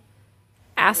muscle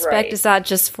aspect, right. Is that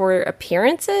just for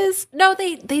appearances? No,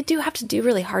 they do have to do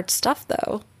really hard stuff,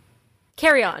 though.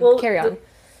 Carry on.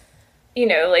 You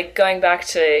know, like, going back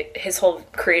to his whole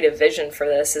creative vision for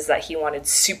this is that he wanted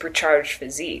supercharged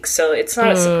physique. So it's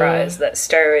not a surprise that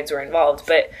steroids were involved.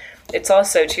 But it's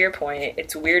also, to your point,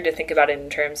 it's weird to think about it in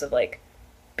terms of, like,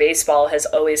 baseball has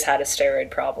always had a steroid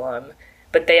problem.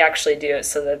 But they actually do it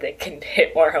so that they can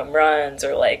hit more home runs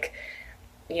or, like,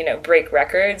 you know, break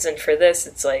records. And for this,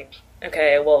 it's like,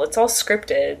 okay, well, it's all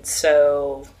scripted,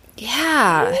 so...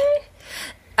 Yeah.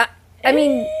 I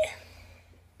mean...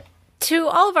 To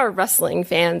all of our wrestling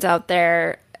fans out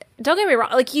there, don't get me wrong,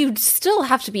 like, you still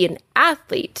have to be an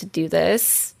athlete to do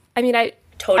this. I mean,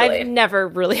 I've never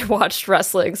really watched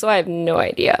wrestling, so I have no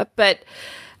idea. But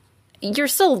you're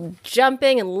still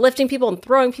jumping and lifting people and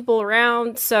throwing people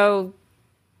around, so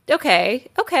okay.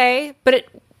 But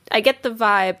I get the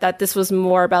vibe that this was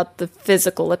more about the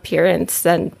physical appearance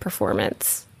than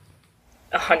performance.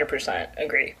 100%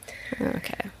 agree.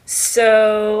 Okay.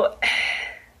 So...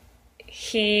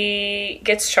 he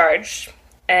gets charged,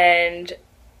 and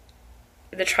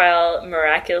the trial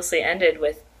miraculously ended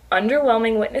with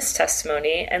underwhelming witness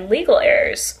testimony and legal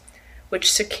errors,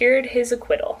 which secured his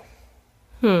acquittal.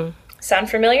 Sound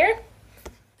familiar?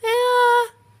 Yeah.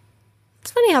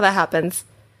 It's funny how that happens.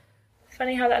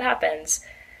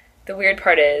 The weird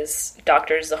part is,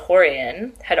 Dr.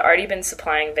 Zahorian had already been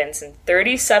supplying Vince and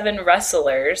 37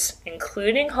 wrestlers,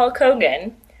 including Hulk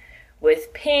Hogan,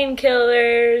 with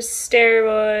painkillers,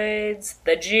 steroids,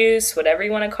 the juice, whatever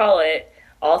you want to call it,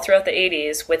 all throughout the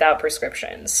 80s without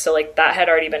prescriptions. So, like, that had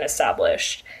already been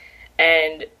established.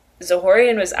 And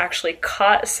Zahorian was actually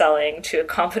caught selling to a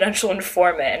confidential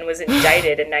informant and was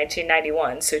indicted in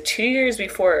 1991. So 2 years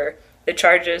before the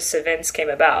charges to Vince came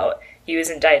about, he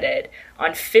was indicted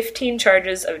on 15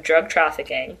 charges of drug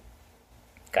trafficking.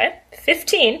 Okay?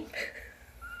 15.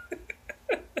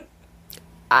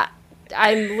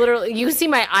 I'm literally, you see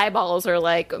my eyeballs are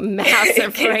like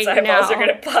massive right now. Eyeballs are going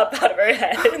to pop out of her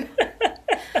head.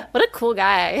 What a cool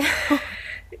guy.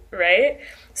 Right?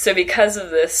 So because of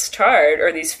this charge,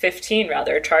 or these 15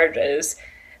 rather charges,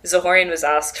 Zahorian was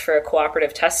asked for a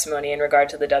cooperative testimony in regard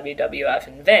to the WWF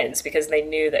and Vince because they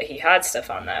knew that he had stuff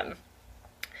on them.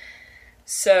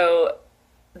 So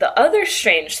the other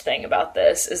strange thing about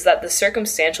this is that the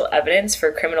circumstantial evidence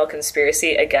for criminal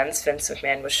conspiracy against Vince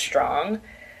McMahon was strong,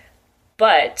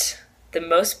 but the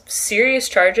most serious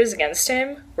charges against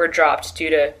him were dropped due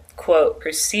to, quote,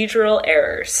 procedural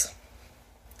errors.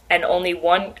 And only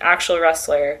one actual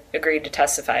wrestler agreed to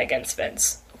testify against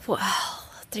Vince. Well,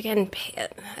 they're getting paid.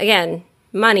 Again,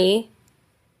 money.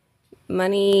 I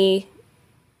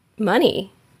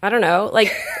don't know.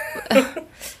 Like, I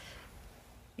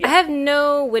have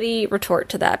no witty retort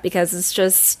to that because it's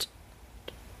just...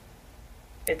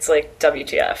 It's like,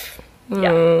 WTF.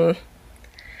 Yeah.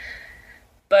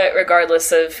 But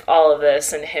regardless of all of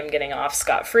this and him getting off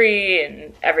scot-free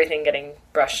and everything getting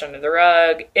brushed under the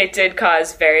rug, it did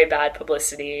cause very bad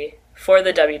publicity for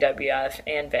the WWF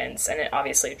and Vince, and it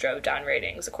obviously drove down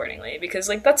ratings accordingly because,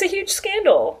 like, that's a huge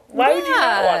scandal. Why would you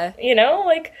not want, you know?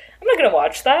 Like, I'm not going to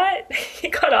watch that. He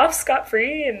got off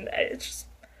scot-free, and it's just...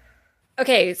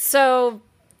 Okay, so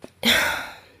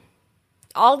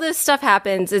all this stuff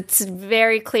happens. It's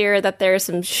very clear that there's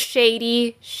some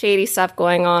shady stuff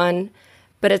going on.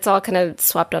 But it's all kind of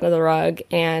swept under the rug,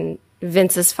 and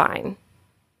Vince is fine.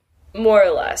 More or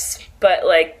less. But,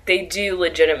 like, they do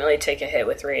legitimately take a hit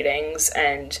with ratings,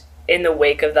 and in the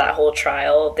wake of that whole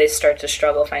trial, they start to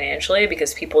struggle financially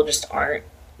because people just aren't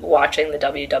watching the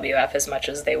WWF as much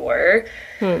as they were.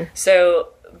 So,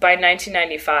 by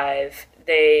 1995,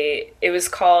 it was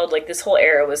called, like, this whole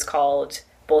era was called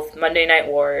both Monday Night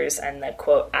Wars and the,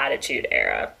 quote, Attitude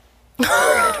Era. We're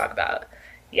going to talk about.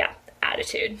 Yeah,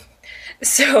 Attitude.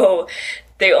 So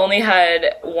they only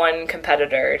had one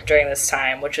competitor during this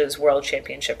time, which is World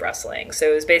Championship Wrestling.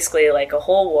 So it was basically like a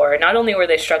whole war. Not only were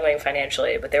they struggling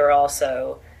financially, but they were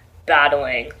also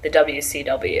battling the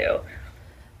WCW,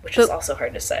 which is also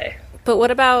hard to say. But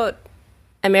what about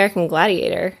American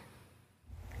Gladiator?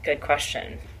 Good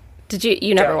question. Did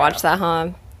you never watched that,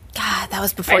 huh? God, that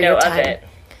was before your time. I know of it.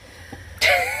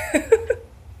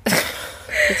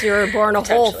 Because you were born a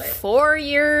whole 4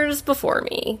 years before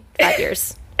me. 5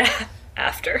 years.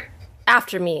 After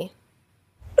me.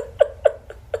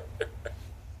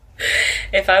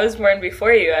 If I was born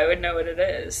before you, I would know what it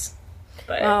is.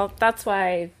 But well, that's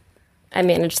why I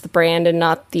manage the brand and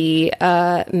not the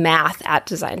math at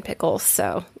Design Pickles,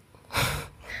 so...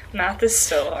 Math is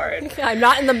so hard. I'm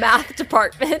not in the math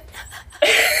department.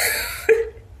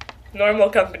 Normal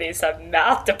companies have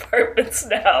math departments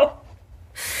now.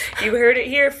 You heard it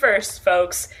here first,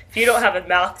 folks. If you don't have a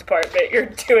math department, you're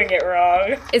doing it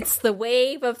wrong. It's the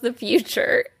wave of the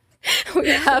future. We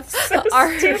have so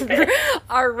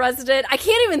our resident... I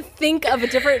can't even think of a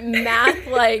different math,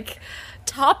 like,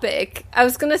 topic. I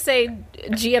was going to say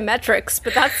geometrics,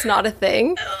 but that's not a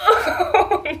thing.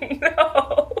 Oh,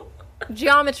 no.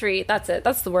 Geometry. That's it.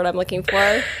 That's the word I'm looking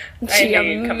for.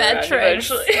 Geometrics.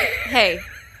 Hey,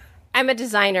 I'm a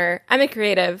designer. I'm a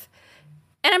creative.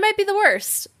 And I might be the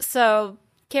worst. So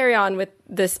carry on with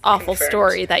this awful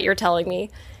story that you're telling me.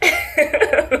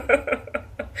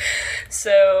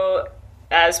 So,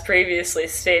 as previously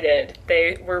stated,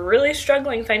 they were really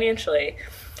struggling financially.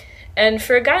 And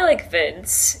for a guy like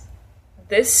Vince,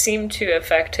 this seemed to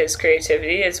affect his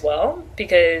creativity as well,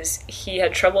 because he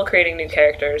had trouble creating new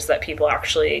characters that people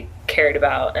actually cared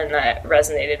about and that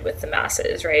resonated with the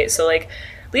masses, right? So, like,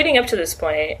 leading up to this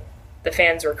point, the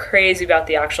fans were crazy about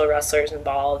the actual wrestlers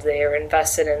involved. They were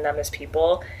invested in them as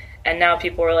people. And now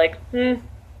people were like, don't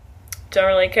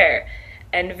really care.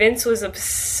 And Vince was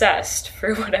obsessed,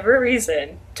 for whatever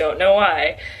reason, don't know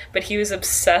why, but he was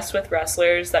obsessed with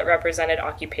wrestlers that represented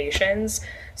occupations.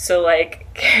 So, like,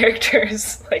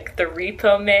 characters like the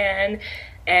Repo Man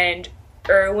and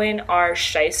Erwin R.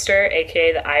 Shyster,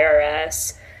 a.k.a. the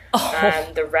IRS,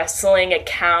 the wrestling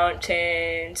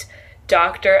accountant,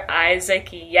 Dr. Isaac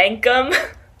Yankum,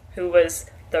 who was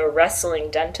the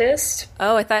wrestling dentist.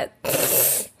 Oh, I thought...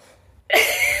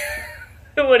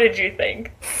 What did you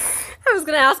think? I was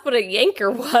going to ask what a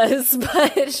yanker was,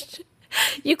 but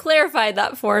you clarified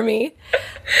that for me.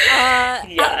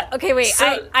 Yeah. Okay, wait.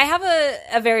 So, I have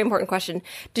a very important question.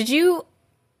 Did you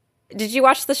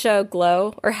watch the show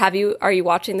Glow, or are you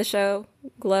watching the show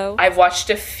Glow? I've watched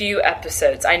a few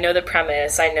episodes. I know the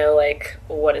premise. I know, like,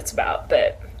 what it's about,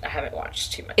 but I haven't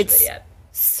watched too much of it yet.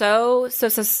 So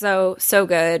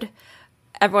good.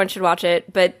 Everyone should watch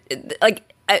it. But,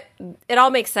 like, it all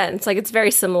makes sense. Like, it's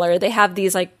very similar. They have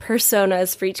these, like,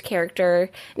 personas for each character,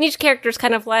 and each character's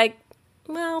kind of like,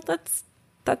 well,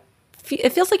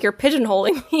 it feels like you're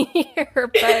pigeonholing me here,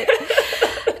 but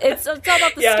it's all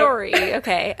about the story.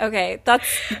 Okay.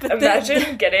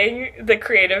 Imagine getting the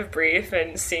creative brief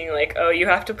and seeing, like, oh, you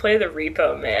have to play the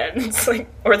repo man. It's like,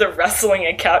 or the wrestling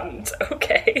accountant.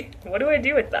 Okay. What do I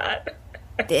do with that?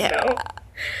 Yeah. No.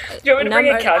 Do you want me to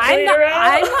bring a calculator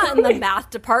out? I'm not in the math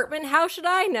department. How should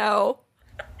I know?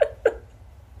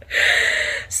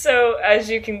 So, as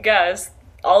you can guess,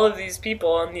 all of these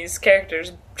people and these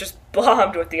characters just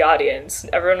bombed with the audience.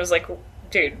 Everyone was like,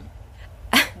 dude,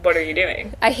 what are you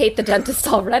doing? I hate the dentist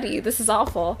already. This is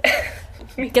awful.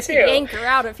 Get the anchor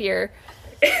out of here.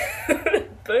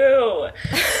 Boo.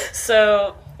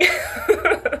 So,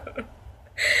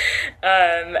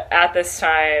 at this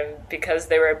time, because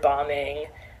they were bombing,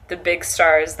 the big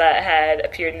stars that had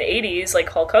appeared in the 80s, like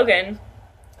Hulk Hogan,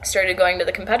 started going to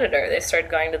the competitor. They started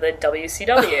going to the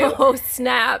WCW. Oh,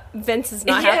 snap. Vince is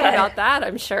not happy about that,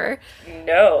 I'm sure.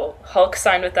 No. Hulk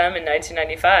signed with them in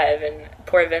 1995, and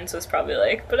poor Vince was probably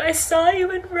like, but I saw you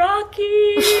in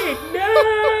Rocky!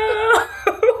 No!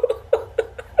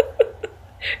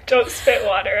 Don't spit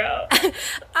water out.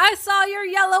 I saw your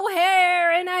yellow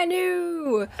hair, and I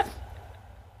knew!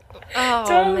 Oh,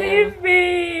 Don't leave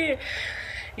me!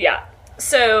 Yeah.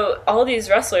 So, all these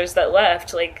wrestlers that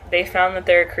left, like, they found that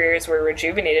their careers were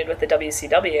rejuvenated with the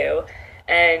WCW,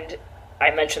 and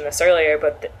I mentioned this earlier,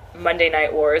 but the Monday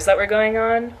Night Wars that were going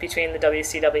on between the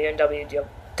WCW and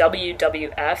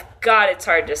WWF, God, it's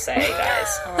hard to say,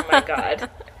 guys. Oh my God.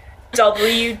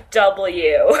 WW.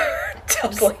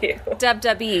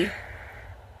 WWE.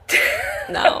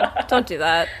 No, don't do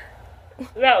that.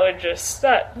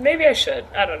 Maybe I should.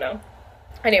 I don't know.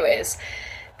 Anyways,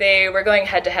 they were going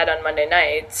head-to-head on Monday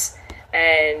nights,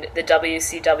 and the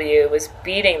WCW was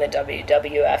beating the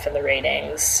WWF in the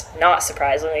ratings, not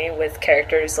surprisingly, with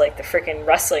characters like the freaking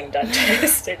wrestling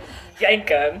dentist and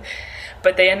Yankum,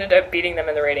 but they ended up beating them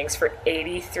in the ratings for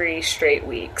 83 straight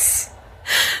weeks.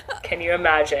 Can you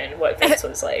imagine what Vince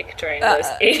was like during those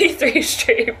 83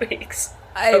 straight weeks?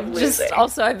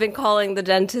 I've been calling the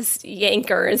dentist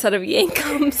Yanker instead of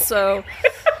Yankum, so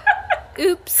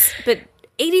oops, but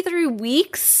 83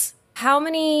 weeks? How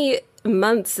many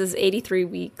months is 83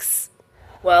 weeks?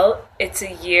 Well, it's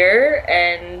a year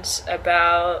and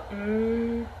about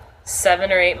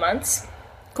 7 or 8 months.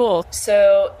 Cool.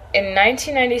 So, in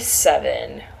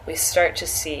 1997, we start to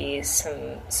see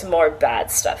some more bad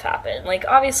stuff happen. Like,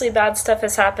 obviously bad stuff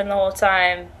has happened the whole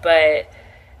time, but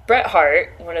Bret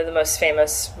Hart, one of the most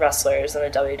famous wrestlers in the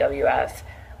WWF,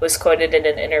 was quoted in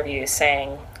an interview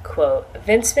saying, quote,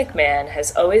 Vince McMahon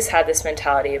has always had this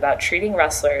mentality about treating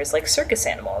wrestlers like circus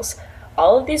animals.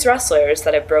 All of these wrestlers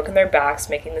that have broken their backs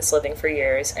making this living for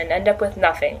years and end up with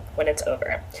nothing when it's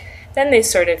over. Then they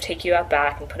sort of take you out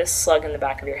back and put a slug in the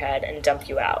back of your head and dump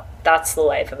you out. That's the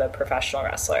life of a professional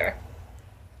wrestler.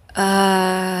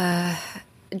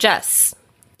 Jess,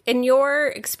 in your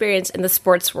experience in the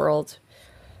sports world,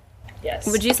 yes,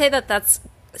 would you say that that's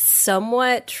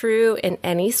somewhat true in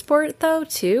any sport, though,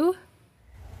 too?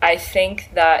 I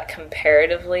think that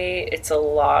comparatively it's a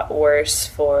lot worse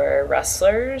for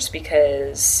wrestlers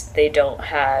because they don't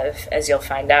have, as you'll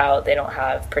find out, they don't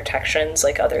have protections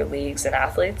like other leagues and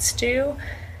athletes do.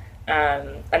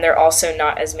 And they're also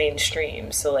not as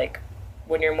mainstream. So, like,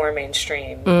 when you're more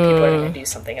mainstream, people are going to do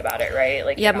something about it, right?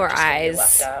 Like, you have more eyes.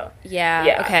 Left out.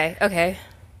 Yeah. Okay.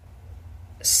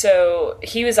 So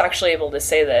he was actually able to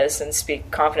say this and speak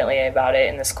confidently about it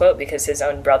in this quote because his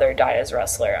own brother died as a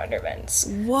wrestler under Vince.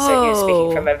 Whoa. So he was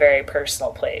speaking from a very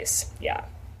personal place. Yeah.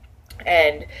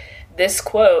 And this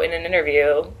quote in an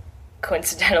interview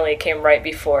coincidentally came right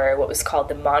before what was called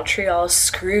the Montreal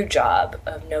Screw Job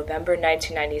of November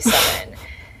 1997.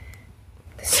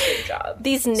 The screw job.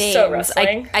 These names, so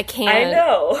wrestling. I can't. I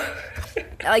know.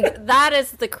 Like, that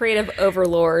is the creative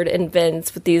overlord in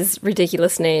Vince with these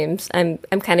ridiculous names. I'm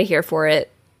kind of here for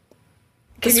it.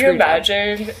 Can you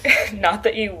imagine, not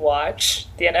that you watch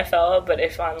the NFL, but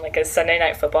if on, like, a Sunday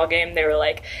night football game, they were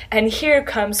like, and here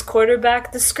comes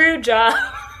quarterback the screw job.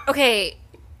 Okay,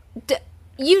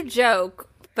 you joke,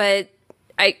 but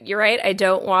you're right, I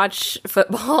don't watch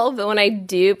football, but when I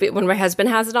do, when my husband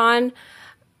has it on,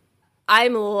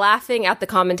 I'm laughing at the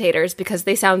commentators because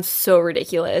they sound so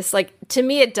ridiculous. Like, to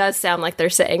me, it does sound like they're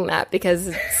saying that because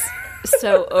it's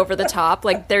so over the top.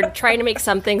 Like, they're trying to make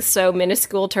something so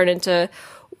minuscule turn into,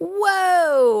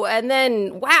 whoa, and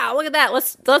then, wow, look at that.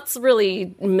 Let's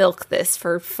really milk this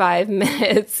for 5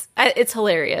 minutes. It's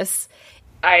hilarious.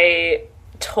 I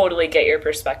totally get your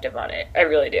perspective on it. I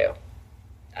really do.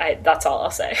 That's all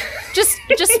I'll say. Just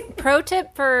pro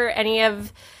tip for any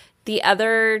of the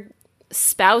other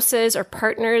spouses or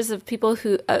partners of people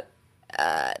who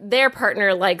their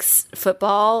partner likes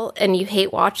football and you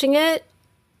hate watching it.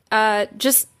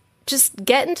 Just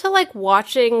get into like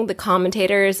watching the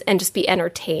commentators and just be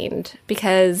entertained,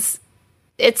 because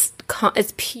it's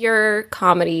pure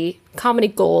comedy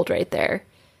gold right there.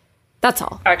 That's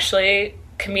all. Actually,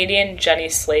 comedian Jenny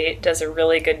Slate does a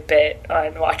really good bit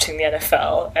on watching the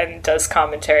NFL and does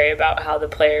commentary about how the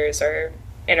players are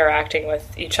interacting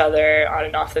with each other on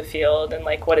and off the field and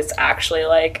like what it's actually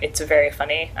like. It's very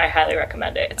funny. I highly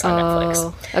recommend it. It's on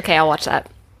Netflix. Okay, I'll watch that.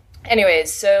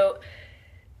 Anyways, so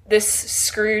this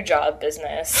screw job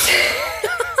business.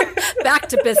 Back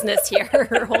to business here.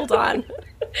 Hold on.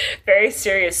 Very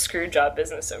serious screw job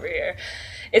business over here.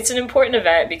 It's an important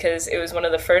event because it was one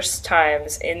of the first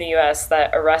times in the US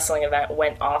that a wrestling event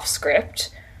went off script.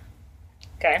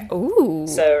 Okay? Ooh.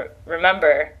 So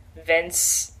remember,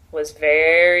 Vince was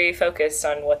very focused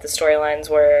on what the storylines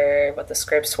were, what the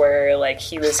scripts were. Like,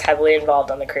 he was heavily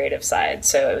involved on the creative side.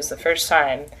 So it was the first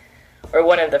time, or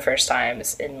one of the first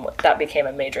times, that became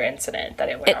a major incident that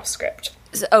it went off script.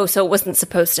 So it wasn't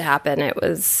supposed to happen. It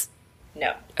was...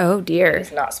 No. Oh, dear. It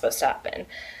was not supposed to happen.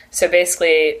 So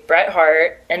basically, Bret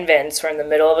Hart and Vince were in the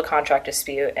middle of a contract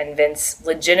dispute, and Vince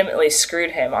legitimately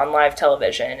screwed him on live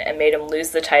television and made him lose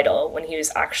the title when he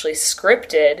was actually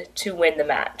scripted to win the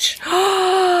match.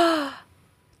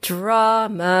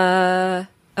 Drama.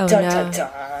 Oh, dun, no. Dun,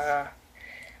 dun.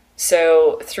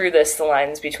 So through this, the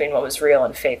lines between what was real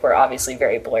and fake were obviously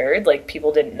very blurred. Like,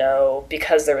 people didn't know,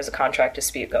 because there was a contract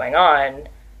dispute going on,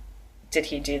 did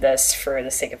he do this for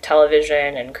the sake of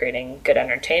television and creating good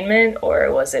entertainment, or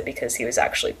was it because he was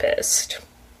actually pissed?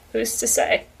 Who's to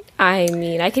say? I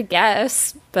mean, I could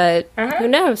guess, but who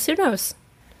knows? Who knows?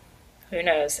 Who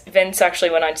knows? Vince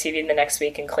actually went on TV the next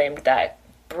week and claimed that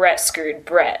Bret screwed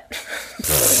Bret.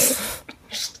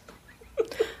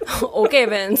 Okay,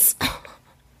 Vince.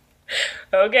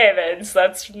 Okay, Vince,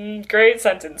 that's a great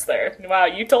sentence there. Wow,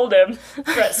 you told him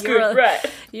Bret screwed Bret.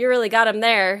 You really got him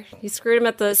there. You screwed him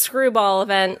at the screwball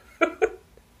event.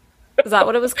 Is that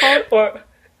what it was called? Or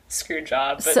screw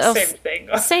job, but same thing.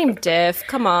 Same diff,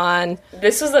 come on.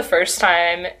 This was the first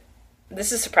time,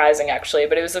 this is surprising actually,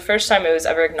 but it was the first time it was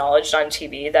ever acknowledged on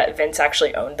TV that Vince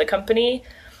actually owned the company.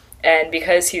 And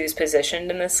because he was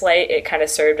positioned in this light, it kind of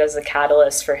served as a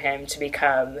catalyst for him to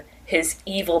become his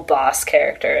evil boss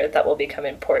character that will become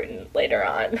important later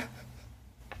on.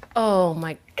 Oh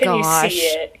my gosh. Can you see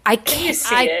it? I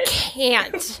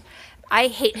can't. I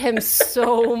hate him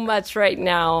so much right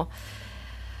now.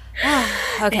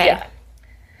 Okay. Yeah.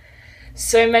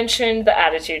 So I mentioned the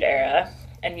Attitude Era,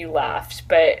 and you laughed,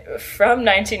 but from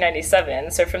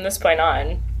 1997, so from this point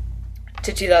on,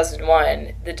 to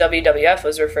 2001, the WWF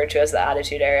was referred to as the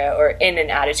Attitude Era, or in an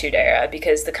Attitude Era,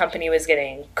 because the company was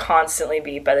getting constantly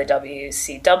beat by the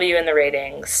WCW in the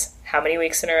ratings. How many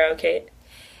weeks in a row, Kate?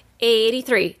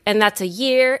 83, and that's a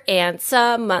year and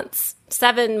some months.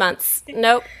 7 months.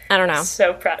 Nope, I don't know.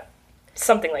 So proud.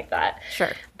 Something like that.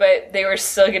 Sure. But they were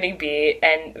still getting beat,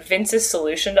 and Vince's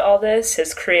solution to all this,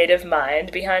 his creative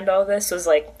mind behind all this, was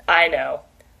like, I know,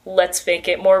 let's make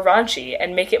it more raunchy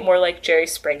and make it more like Jerry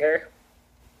Springer.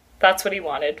 That's what he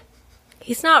wanted.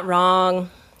 He's not wrong.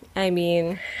 I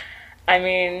mean,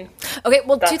 okay,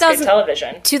 well, that's good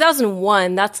television.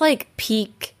 2001, that's like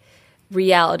peak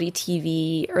reality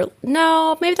TV, or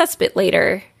no, maybe that's a bit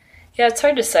later. Yeah, it's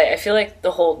hard to say. I feel like the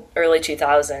whole early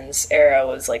 2000s era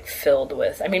was like filled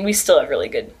with, we still have really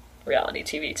good reality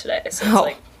TV today,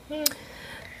 so it's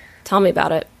Tell me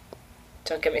about it.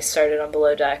 Don't get me started on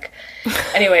Below Deck.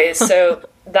 Anyways, so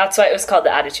that's why it was called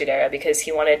the Attitude Era, because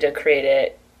he wanted to create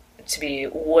it to be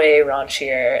way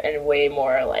raunchier and way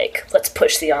more like, let's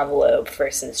push the envelope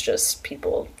versus just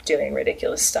people doing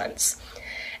ridiculous stunts.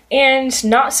 And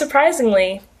not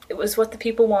surprisingly, it was what the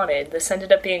people wanted. This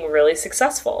ended up being really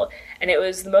successful, and it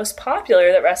was the most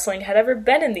popular that wrestling had ever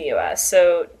been in the US.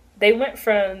 So they went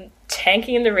from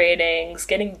tanking in the ratings,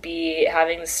 getting beat,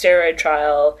 having the steroid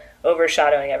trial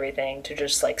overshadowing everything, to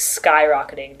just like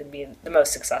skyrocketing to be the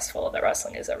most successful that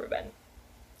wrestling has ever been.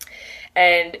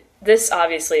 And this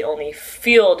obviously only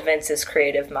fueled Vince's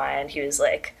creative mind. He was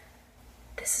like,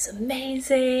 this is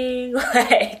amazing.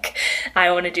 Like, I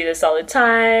want to do this all the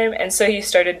time. And so he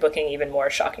started booking even more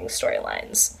shocking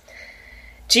storylines.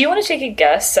 Do you want to take a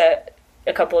guess at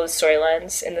a couple of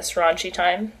storylines in this raunchy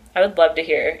time? I would love to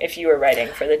hear, if you were writing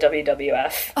for the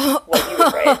WWF, what you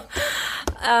would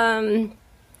write.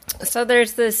 So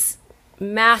there's this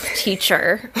math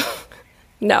teacher.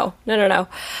 No. You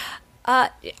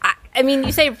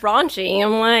say raunchy.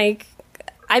 I'm like,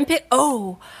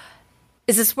 Oh,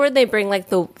 is this where they bring, like,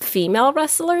 the female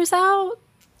wrestlers out?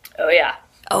 Oh, yeah.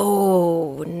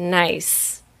 Oh,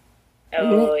 nice.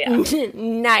 Oh, yeah.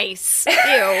 Nice.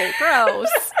 Ew, gross.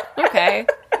 Okay,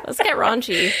 let's get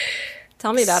raunchy.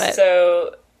 Tell me about it.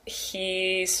 So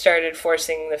he started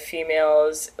forcing the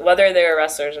females, whether they were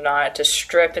wrestlers or not, to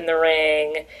strip in the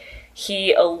ring.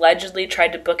 He allegedly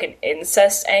tried to book an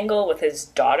incest angle with his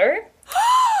daughter.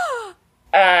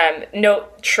 No,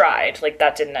 tried. Like,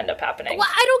 that didn't end up happening. Well,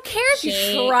 I don't care if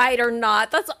you tried or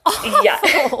not. That's awful. Yeah.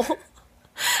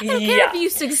 I don't care if you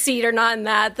succeed or not in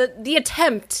that. The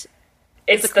attempt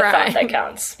It's is a the crime. thought that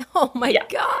counts. Oh my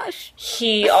gosh.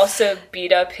 He also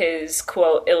beat up his,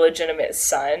 quote, illegitimate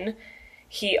son.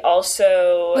 He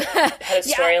also had a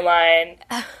storyline.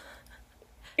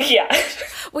 Yeah.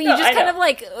 Well, you just kind of,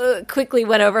 like, quickly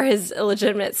went over his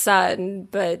illegitimate son,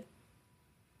 but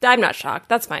I'm not shocked.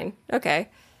 That's fine. Okay.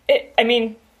 I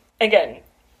mean, again,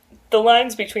 the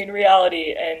lines between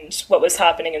reality and what was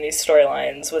happening in these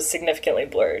storylines was significantly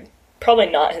blurred. Probably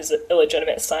not his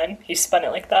illegitimate son. He spun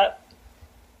it like that.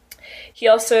 He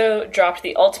also dropped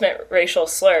the ultimate racial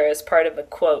slur as part of a,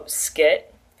 quote,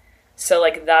 skit. So,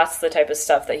 like, that's the type of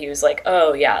stuff that he was like,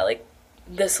 oh, yeah, like,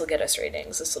 this will get us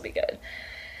ratings. This will be good.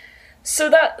 So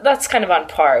that's kind of on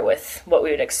par with what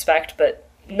we would expect, but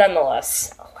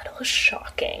nonetheless, a little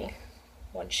shocking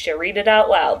once you read it out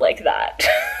loud like that.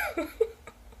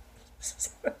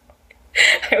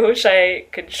 I wish I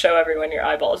could show everyone your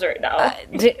eyeballs right now.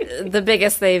 The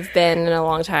biggest they've been in a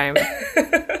long time.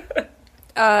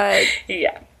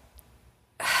 Yeah.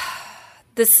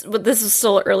 This was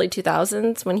still early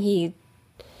 2000s when he...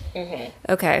 Mm-hmm.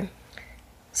 Okay.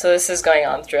 So this is going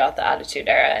on throughout the Attitude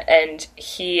Era. And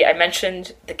I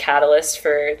mentioned the catalyst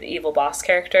for the evil boss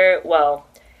character. Well,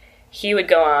 he would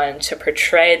go on to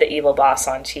portray the evil boss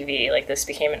on TV. Like, this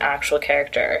became an actual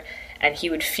character. And he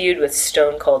would feud with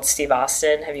Stone Cold Steve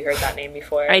Austin. Have you heard that name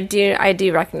before? I do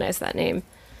recognize that name.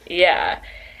 Yeah.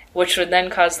 Which would then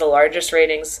cause the largest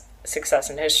ratings success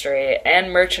in history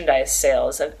and merchandise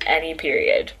sales of any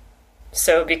period.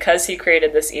 So because he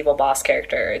created this evil boss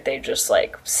character, they just,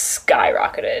 like,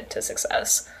 skyrocketed to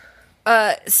success.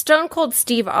 Stone Cold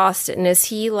Steve Austin, is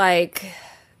he, like,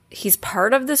 he's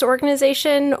part of this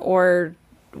organization, or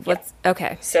what's... Yeah.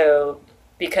 Okay. So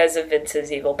because of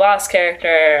Vince's evil boss character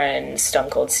and Stone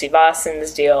Cold Steve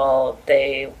Austin's deal,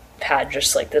 they had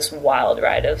just, like, this wild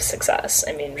ride of success.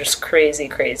 I mean, just crazy,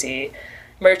 crazy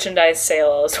merchandise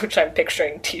sales, which I'm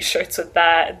picturing t-shirts with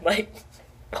that, and, like,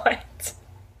 what?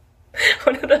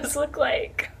 What do those look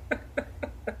like?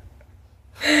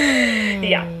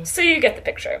 Yeah, so you get the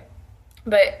picture.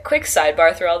 But quick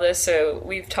sidebar through all this, so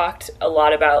we've talked a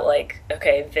lot about, like,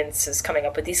 okay, Vince is coming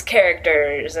up with these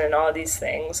characters and all these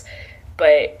things,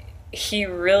 but he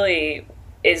really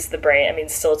is the brain. I mean,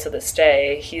 still to this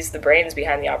day, he's the brains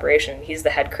behind the operation. He's the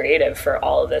head creative for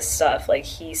all of this stuff. Like,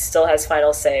 he still has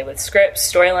final say with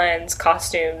scripts, storylines,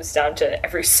 costumes, down to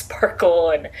every sparkle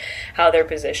and how they're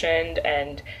positioned,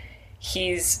 and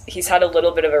he's had a little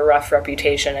bit of a rough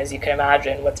reputation, as you can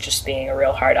imagine, with just being a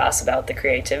real hard ass about the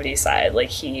creativity side.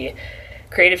 Like,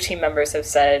 creative team members have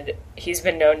said he's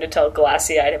been known to tell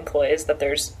glassy-eyed employees that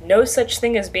there's no such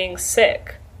thing as being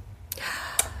sick.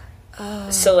 Oh.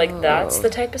 So, like, that's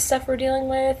the type of stuff we're dealing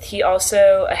with. He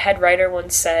also, a head writer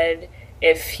once said,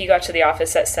 if he got to the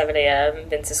office at 7 a.m.,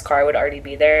 Vince's car would already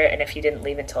be there, and if he didn't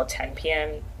leave until 10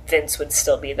 p.m., Vince would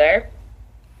still be there.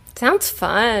 Sounds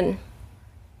fun.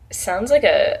 Sounds like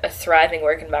a thriving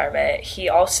work environment. He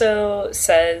also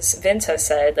says, Vince has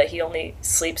said, that he only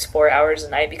sleeps 4 hours a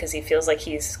night because he feels like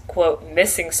he's, quote,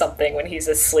 missing something when he's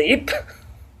asleep.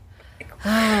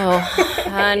 Oh,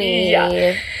 honey.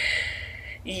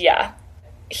 Yeah.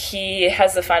 He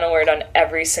has the final word on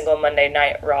every single Monday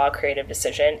Night Raw creative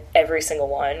decision, every single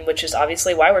one, which is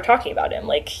obviously why we're talking about him.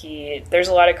 Like, there's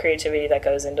a lot of creativity that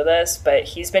goes into this, but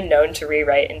he's been known to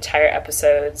rewrite entire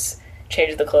episodes,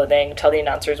 change the clothing, tell the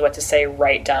announcers what to say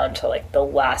right down to, like, the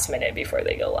last minute before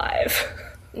they go live.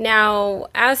 Now,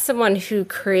 as someone who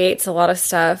creates a lot of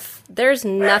stuff, there's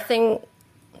nothing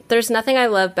I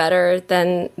love better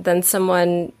than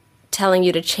someone telling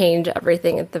you to change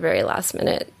everything at the very last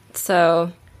minute.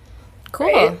 So, cool.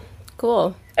 Right?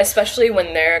 Cool. Especially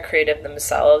when they're creative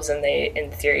themselves and they,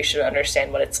 in theory, should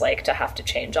understand what it's like to have to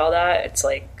change all that. It's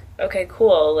like, okay,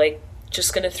 cool, like,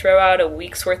 just gonna throw out a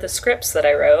week's worth of scripts that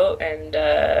I wrote,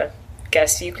 and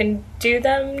guess you can do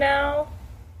them now?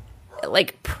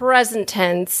 Like, present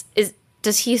tense,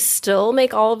 does he still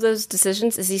make all of those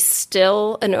decisions? Is he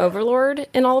still an overlord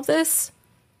in all of this?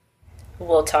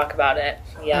 We'll talk about it,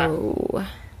 yeah. Oh.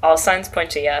 All signs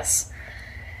point to yes.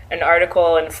 an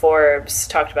article in Forbes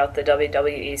talked about the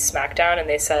WWE SmackDown, and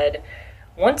they said,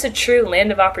 once a true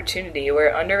land of opportunity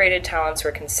where underrated talents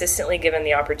were consistently given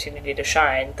the opportunity to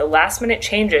shine, the last-minute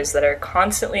changes that are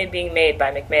constantly being made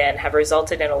by McMahon have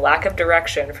resulted in a lack of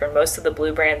direction for most of the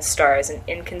Blue Brand stars and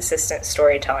inconsistent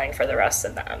storytelling for the rest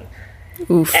of them.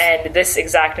 Oof. And this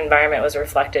exact environment was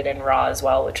reflected in Raw as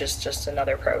well, which is just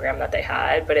another program that they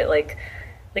had. But it, like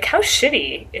how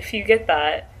shitty if you get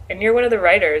that and you're one of the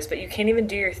writers, but you can't even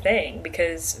do your thing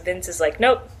because Vince is like,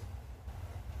 nope,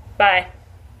 bye.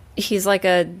 He's like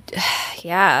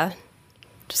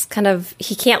just kind of,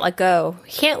 he can't let go.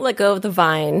 He can't let go of the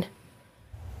vine.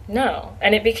 No.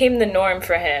 And it became the norm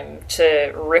for him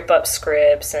to rip up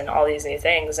scripts and all these new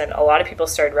things. And a lot of people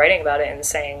started writing about it and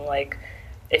saying, like,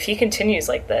 if he continues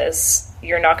like this,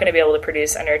 you're not going to be able to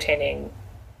produce entertaining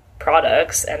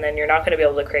products, and then you're not going to be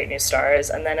able to create new stars.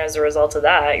 And then as a result of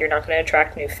that, you're not going to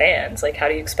attract new fans. Like, how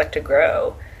do you expect to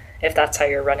grow if that's how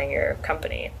you're running your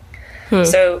company?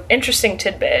 So, interesting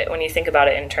tidbit when you think about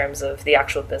it in terms of the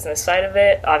actual business side of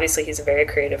it. Obviously, he's a very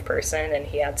creative person and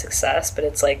he had success, but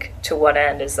it's like, to what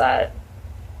end is that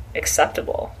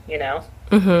acceptable, you know?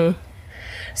 Mm-hmm.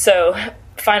 So,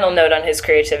 final note on his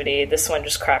creativity. This one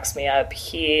just cracks me up.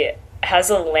 He has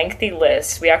a lengthy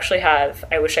list. We actually have,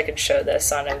 I wish I could show this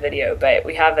on a video, but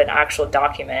we have an actual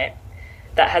document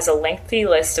that has a lengthy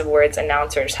list of words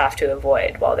announcers have to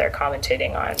avoid while they're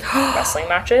commentating on wrestling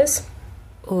matches.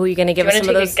 Oh, you're going to give us some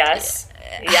of those? Do you want to take a guess?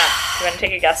 Yeah. You want to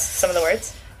take a guess some of the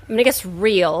words? I'm going to guess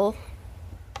real.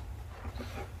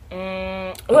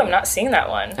 Oh, I'm not seeing that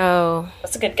one. Oh.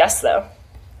 That's a good guess, though.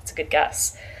 That's a good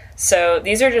guess. So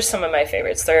these are just some of my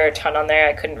favorites. There are a ton on there.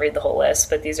 I couldn't read the whole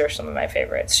list, but these are some of my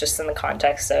favorites, just in the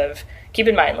context of, keep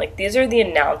in mind, like, these are the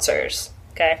announcers,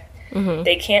 okay? Mm-hmm.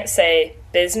 They can't say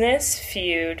business,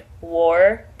 feud,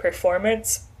 war,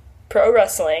 performance, pro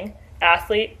wrestling,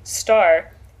 athlete,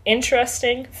 star,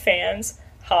 interesting, fans,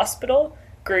 hospital,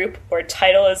 group, or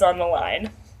title is on the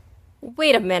line.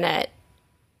 Wait a minute.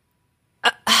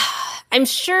 I'm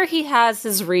sure he has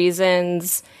his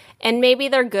reasons, and maybe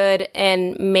they're good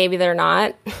and maybe they're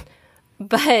not.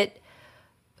 But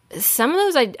some of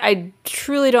those I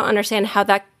truly don't understand how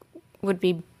that would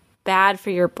be bad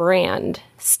for your brand.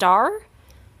 Star?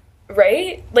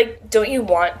 Right? Like, don't you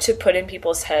want to put in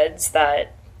people's heads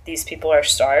that these people are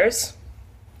stars?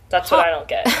 That's what I don't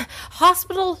get.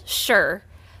 Hospital? Sure.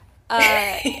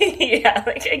 Yeah,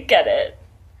 like, I get it.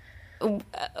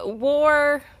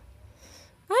 War?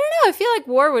 I don't know. I feel like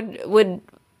war would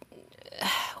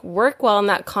work well in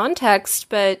that context,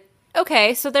 but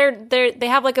okay. So they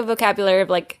have like a vocabulary of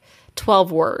like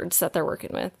 12 words that they're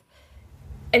working with.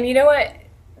 And you know what?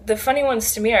 The funny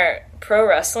ones to me are pro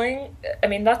wrestling. I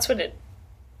mean, that's what it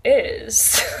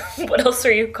is. What else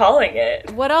are you calling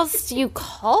it? What else do you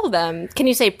call them? Can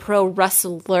you say pro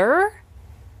wrestler?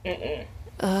 Mm-mm.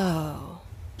 Oh.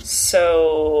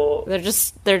 So they're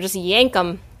just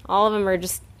Yankum. All of them are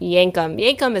just Yankum.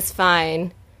 Yankum is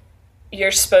fine.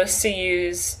 You're supposed to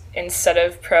use, instead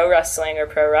of pro wrestling or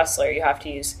pro wrestler, you have to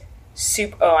use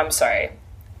Oh, I'm sorry.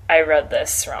 I read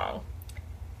this wrong.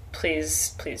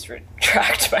 Please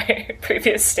retract my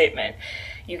previous statement.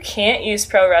 You can't use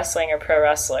pro wrestling or pro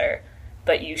wrestler,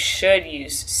 but you should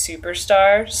use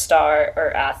superstar, star,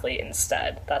 or athlete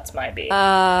instead. That's my beat.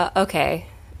 Okay.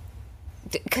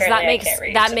 Because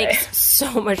that makes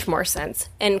so much more sense.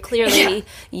 And clearly,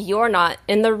 you're not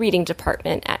in the reading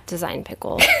department at Design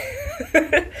Pickle.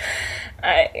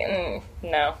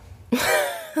 No.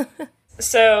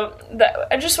 So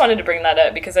I just wanted to bring that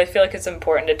up because I feel like it's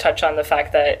important to touch on the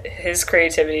fact that his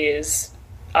creativity is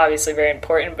obviously very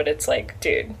important, but it's like,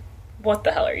 dude, what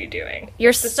the hell are you doing?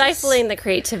 You're stifling the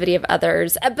creativity of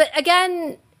others. But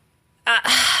again,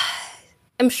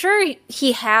 I'm sure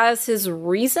he has his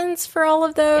reasons for all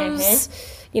of those.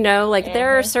 Mm-hmm. You know, like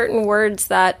there are certain words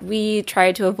that we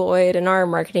try to avoid in our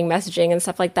marketing messaging and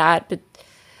stuff like that. But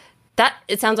that,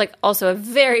 it sounds like also a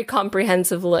very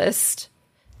comprehensive list.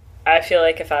 I feel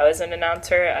like if I was an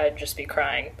announcer, I'd just be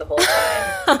crying the whole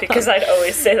time because I'd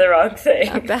always say the wrong thing.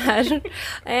 Not bad.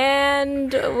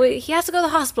 And he has to go to the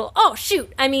hospital. Oh,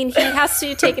 shoot. I mean, he has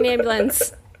to take an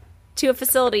ambulance to a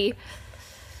facility.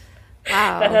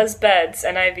 Wow. That has beds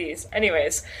and IVs.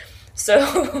 Anyways, so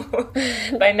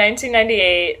by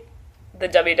 1998, the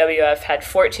WWF had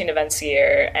 14 events a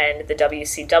year, and the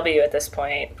WCW at this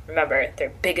point, remember,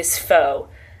 their biggest foe,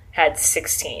 had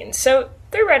 16. So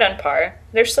they're right on par.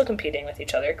 They're still competing with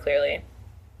each other, clearly.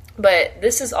 But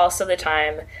this is also the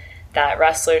time that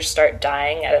wrestlers start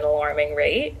dying at an alarming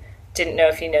rate. Didn't know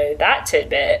if you know that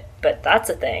tidbit, but that's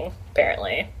a thing,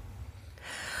 apparently.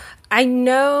 I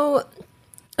know.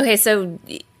 Okay, so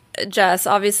Jess,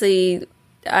 obviously,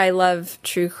 I love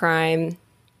true crime.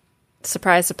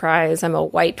 Surprise, surprise, I'm a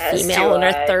white female in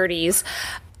her 30s.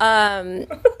 But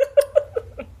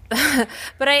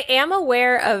I am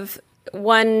aware of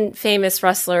one famous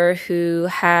wrestler who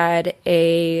had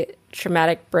a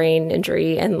traumatic brain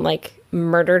injury and, like,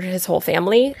 murdered his whole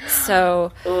family.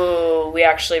 So, ooh, we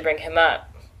actually bring him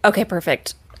up. Okay,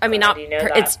 perfect. I mean,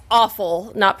 it's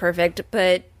awful, not perfect,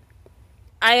 but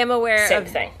I am aware Same of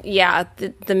thing. Yeah,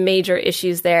 the major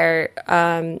issues there.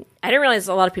 I didn't realize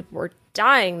a lot of people were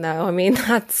dying, though. I mean,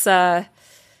 that's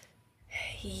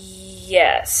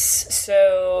yes.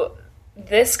 So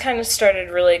this kind of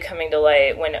started really coming to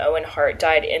light when Owen Hart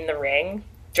died in the ring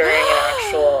during an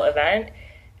actual event.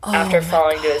 After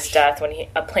falling to his death when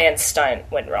a planned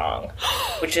stunt went wrong,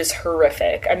 which is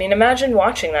horrific. I mean, imagine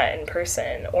watching that in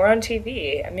person or on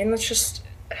TV. I mean, that's just...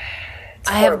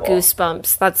 I have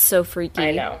goosebumps. That's so freaky. I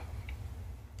know.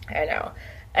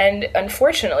 And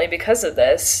unfortunately, because of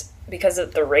this, because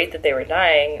of the rate that they were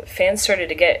dying, fans started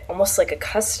to get almost like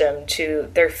accustomed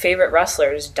to their favorite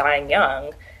wrestlers dying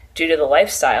young due to the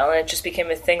lifestyle, and it just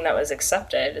became a thing that was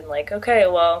accepted. And like, okay,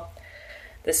 well...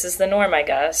 this is the norm, I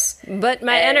guess. But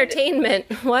my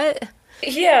entertainment, what?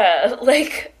 Yeah,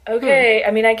 like, okay.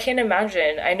 I mean, I can't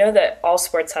imagine. I know that all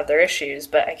sports have their issues,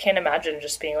 but I can't imagine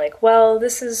just being like, well,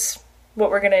 this is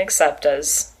what we're going to accept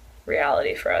as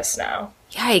reality for us now.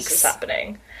 Yikes. This is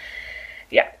happening.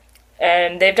 Yeah.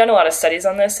 And they've done a lot of studies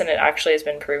on this, and it actually has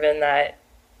been proven that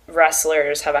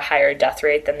wrestlers have a higher death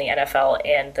rate than the NFL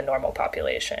and the normal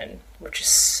population, which is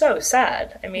so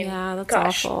sad. I mean, yeah, that's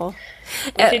gosh. Awful.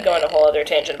 We could go on a whole other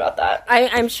tangent about that.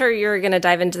 I'm sure you're going to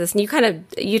dive into this, and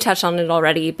you touched on it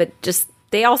already, but just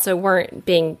they also weren't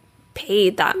being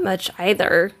paid that much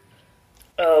either.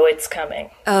 Oh, it's coming.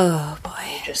 Oh,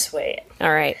 boy. You just wait.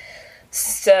 All right.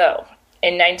 So,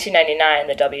 in 1999,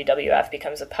 the WWF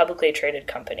becomes a publicly traded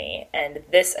company, and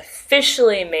this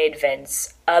officially made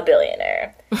Vince a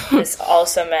billionaire. This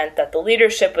also meant that the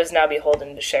leadership was now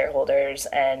beholden to shareholders,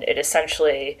 and it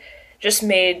essentially just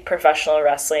made professional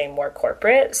wrestling more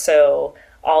corporate. So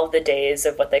all of the days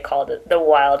of what they called the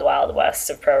wild, wild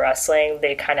west of pro wrestling,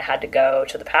 they kind of had to go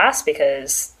to the past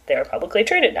because they were publicly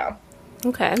traded now.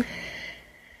 Okay.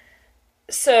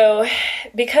 So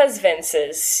because Vince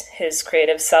is his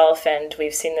creative self, and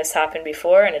we've seen this happen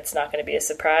before, and it's not going to be a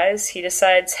surprise, he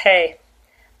decides, hey,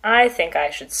 I think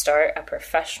I should start a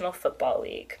professional football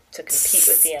league to compete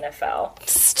with the NFL.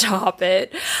 Stop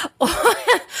it.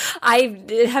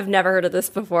 I have never heard of this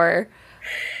before.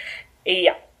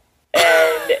 Yeah.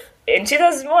 And in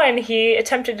 2001, he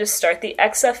attempted to start the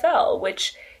XFL,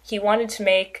 which he wanted to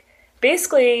make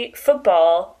basically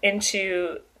football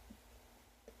into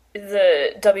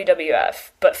the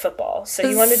WWF, but football. So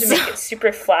he wanted to make it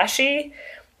super flashy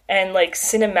and like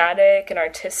cinematic and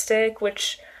artistic,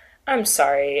 which... I'm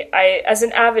sorry. As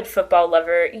an avid football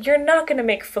lover, you're not going to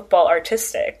make football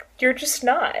artistic. You're just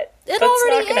not. It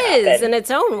already is in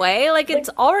its own way. Like, it's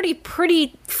already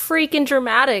pretty freaking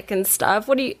dramatic and stuff.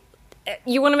 What do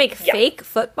you want to make fake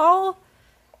football?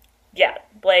 Yeah.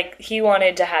 Like, he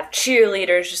wanted to have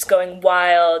cheerleaders just going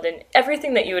wild, and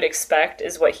everything that you would expect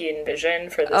is what he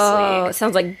envisioned for this league. Oh, it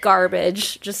sounds like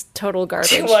garbage. Just total garbage.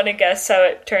 Do you want to guess how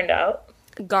it turned out?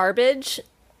 Garbage?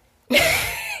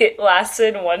 It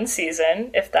lasted one season,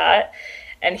 if that,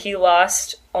 and he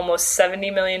lost almost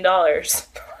 $70 million on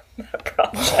that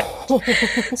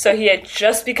project. So he had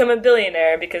just become a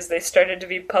billionaire because they started to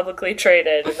be publicly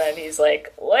traded, and then he's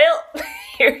like, well,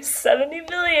 here's $70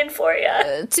 million for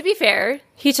you. To be fair,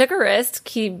 he took a risk.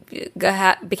 He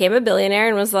became a billionaire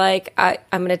and was like, I'm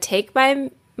going to take my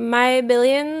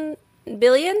billion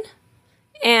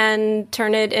and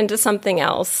turn it into something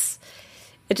else.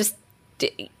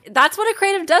 That's what a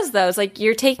creative does, though. It's like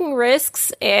you're taking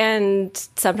risks, and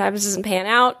sometimes it doesn't pan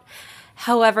out.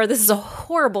 However, this is a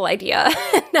horrible idea.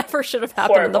 It never should have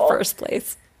happened in the first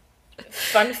place.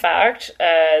 Fun fact,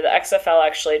 the XFL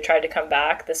actually tried to come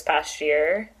back this past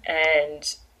year,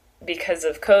 and because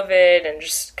of COVID and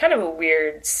just kind of a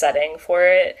weird setting for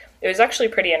it, it was actually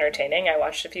pretty entertaining. I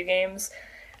watched a few games.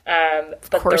 But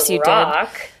The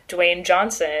Rock, Dwayne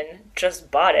Johnson,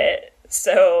 just bought it.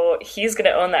 So he's going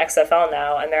to own the XFL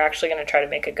now, and they're actually going to try to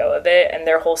make a go of it. And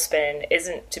their whole spin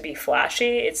isn't to be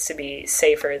flashy, it's to be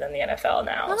safer than the NFL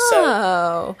now.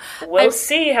 Oh. So we'll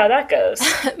see how that goes.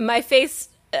 My face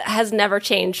has never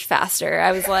changed faster.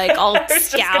 I was like, all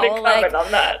scowl, like, on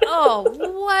that. Oh,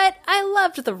 what? I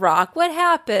loved The Rock. What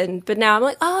happened? But now I'm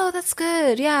like, oh, that's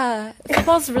good. Yeah.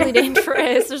 Football's really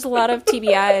dangerous. There's a lot of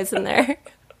TBIs in there.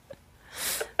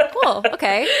 Cool.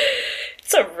 Okay.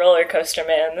 It's a roller coaster,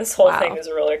 man. This whole thing is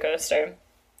a roller coaster.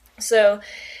 So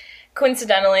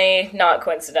Coincidentally, not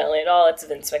coincidentally at all, it's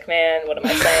Vince McMahon. What am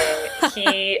I saying?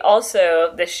 He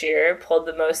also, this year, pulled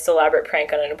the most elaborate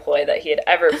prank on an employee that he had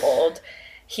ever pulled.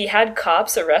 He had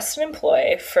cops arrest an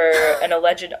employee for an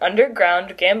alleged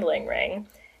underground gambling ring,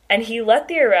 and he let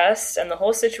the arrest and the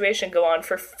whole situation go on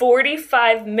for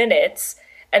 45 minutes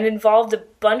and involved a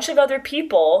bunch of other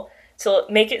people to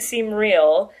make it seem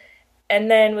real,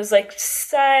 and then was like,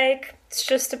 psych, it's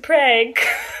just a prank.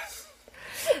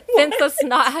 Vince, that's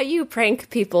not how you prank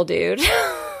people, dude.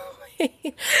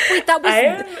 Wait,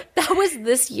 that was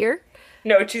this year?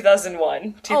 No,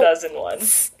 2001. 2001.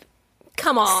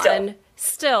 Come on.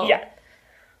 Still. Yeah.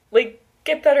 Like,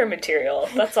 get better material.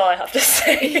 That's all I have to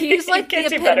say. He's like the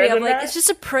epitome of like, it's just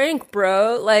a prank,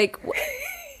 bro. Like,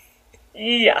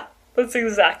 yeah, that's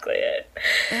exactly it.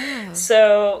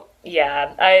 So,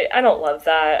 yeah, I don't love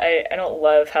that. I don't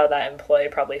love how that employee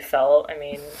probably felt. I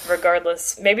mean,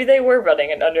 regardless, maybe they were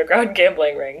running an underground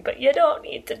gambling ring, but you don't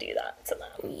need to do that to them.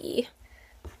 Yeah.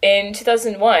 In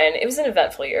 2001, it was an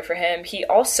eventful year for him. He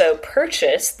also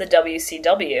purchased the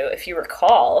WCW, if you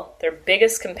recall, their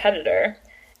biggest competitor,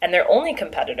 and their only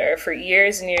competitor for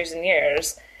years and years and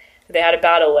years. They had a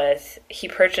battle with. He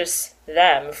purchased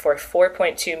them for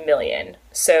 $4.2 million.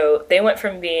 So they went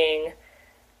from being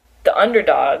the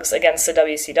underdogs against the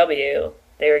WCW.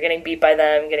 They were getting beat by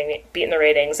them, getting beat in the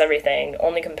ratings, everything,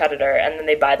 only competitor, and then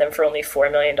they buy them for only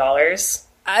 $4 million.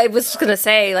 I was just going to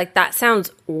say, like, that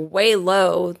sounds way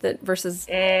low versus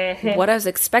what I was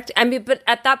expecting. I mean, but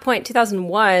at that point,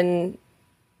 2001,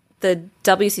 the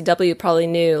WCW probably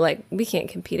knew, like, we can't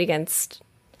compete against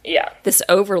this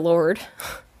overlord.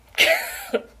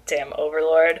 Damn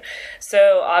overlord.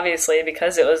 So, obviously,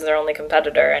 because it was their only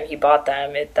competitor and he bought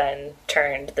them, it then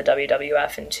turned the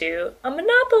WWF into a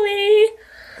monopoly.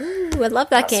 Ooh, I love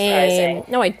that game. Surprising.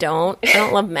 No, I don't. I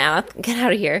don't love math. Get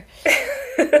out of here.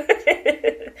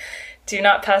 Do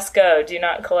not pass go. Do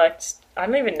not collect. I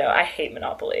don't even know. I hate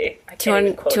Monopoly. I can't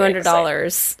even quote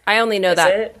 $200. I only know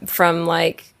that from,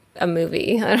 like, a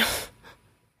movie.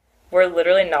 We're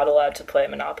literally not allowed to play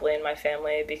Monopoly in my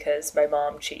family because my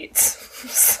mom cheats.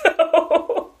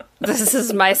 So this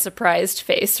is my surprised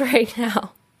face right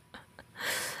now.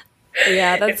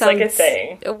 Yeah, that sounds like a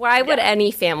thing. Why would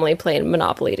any family play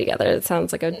Monopoly together? It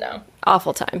sounds like a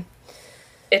awful time.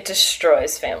 It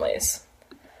destroys families.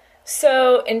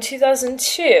 So in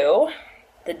 2002,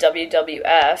 the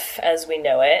WWF, as we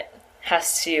know it,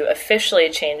 has to officially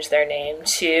change their name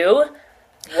to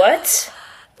what?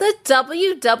 The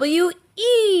WWE!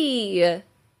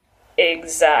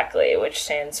 Exactly, which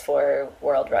stands for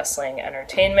World Wrestling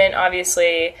Entertainment,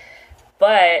 obviously.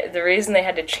 But the reason they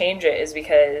had to change it is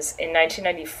because in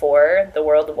 1994, the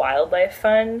World Wildlife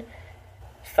Fund,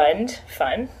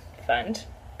 the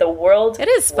World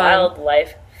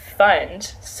Wildlife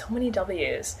Fund, so many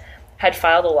W's, had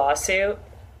filed a lawsuit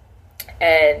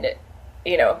and,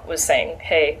 you know, was saying,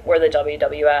 hey, we're the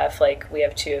WWF, like, we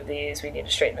have two of these, we need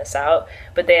to straighten this out.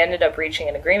 But they ended up reaching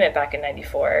an agreement back in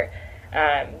 94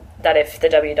 that if the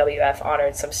WWF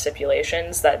honored some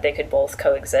stipulations, that they could both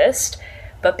coexist.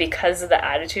 But because of the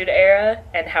Attitude Era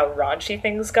and how raunchy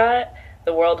things got,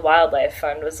 the World Wildlife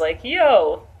Fund was like,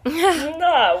 yo,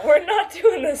 nah, we're not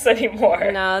doing this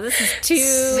anymore. No, this is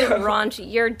too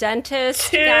raunchy. Your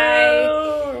dentist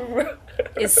guy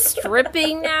is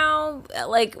stripping now.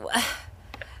 Like,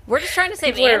 we're just trying to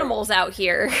save animals out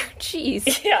here.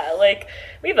 Jeez. Yeah, like,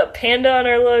 we have a panda on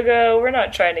our logo. We're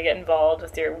not trying to get involved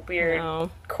with your weird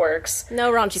quirks.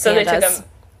 No raunchy pandas.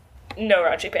 No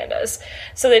raunchy pandas.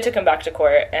 So they took him back to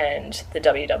court, and the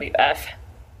WWF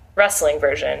wrestling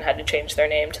version had to change their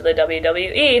name to the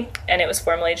WWE, and it was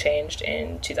formally changed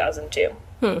in 2002.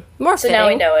 More so fitting. Now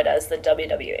we know it as the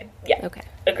WWE. Yeah. Okay.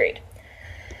 Agreed.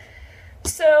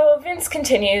 So Vince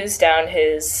continues down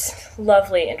his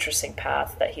lovely, interesting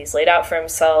path that he's laid out for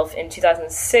himself. In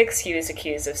 2006, he was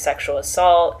accused of sexual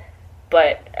assault,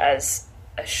 but as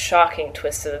a shocking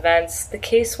twist of events, the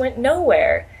case went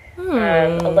nowhere.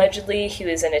 Allegedly, he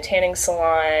was in a tanning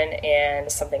salon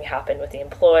and something happened with the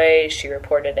employee. She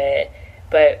reported it.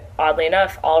 But oddly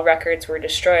enough, all records were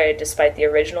destroyed despite the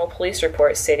original police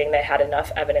report stating they had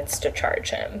enough evidence to charge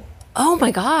him. Oh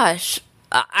my gosh.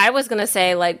 I was going to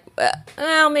say, like,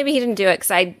 well, maybe he didn't do it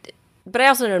but I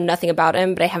also know nothing about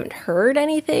him, but I haven't heard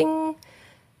anything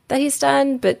that he's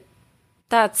done, but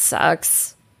that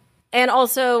sucks. And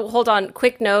also, hold on,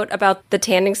 quick note about the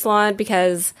tanning salon,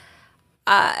 because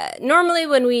normally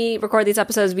when we record these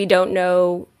episodes, we don't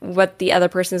know what the other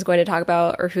person is going to talk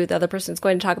about or who the other person is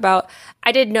going to talk about.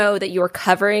 I did know that you were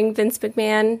covering Vince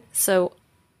McMahon, so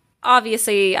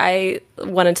obviously I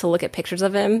wanted to look at pictures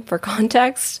of him for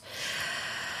context.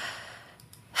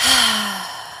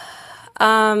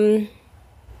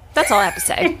 That's all I have to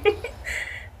say.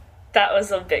 That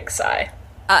was a big sigh.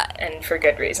 And for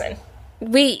good reason.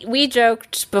 We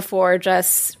joked before,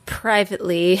 just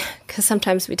privately, because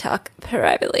sometimes we talk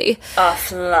privately.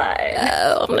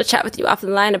 Offline. I'm going to chat with you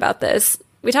offline about this.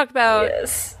 We talked about,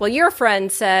 yes. Well, your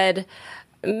friend said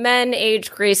men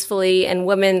age gracefully and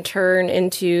women turn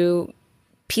into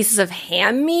pieces of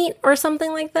ham meat or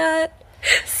something like that.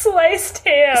 Sliced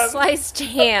ham. Sliced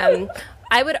ham.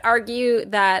 I would argue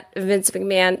that Vince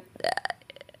McMahon,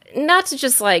 not to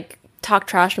just like talk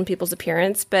trash on people's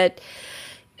appearance, but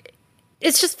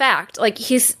it's just fact. Like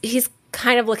he's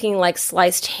kind of looking like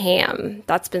sliced ham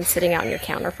that's been sitting out on your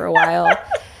counter for a while.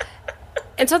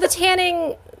 And so the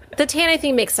tanning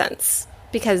thing makes sense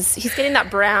because he's getting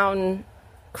that brown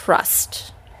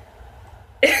crust.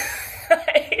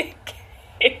 I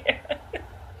can't.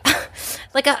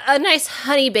 Like a nice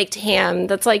honey baked ham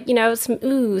that's like,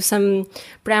 some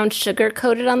brown sugar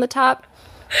coated on the top.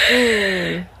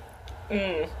 The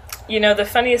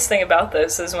funniest thing about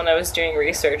this is when I was doing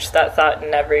research, that thought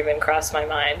never even crossed my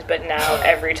mind. But now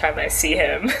every time I see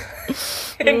him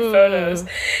in photos,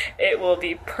 it will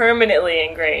be permanently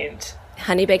ingrained.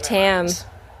 Honey baked ham.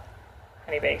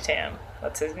 Honey baked ham.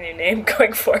 That's his new name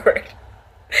going forward.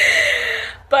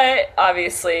 But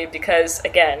obviously, because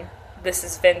again, this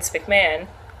is Vince McMahon.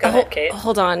 Go ahead, Kate.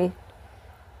 Hold on.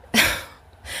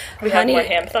 We have more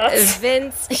ham thoughts?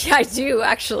 Vince, yeah, I do,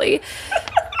 actually.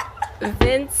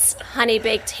 Vince Honey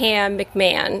Baked Ham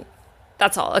McMahon.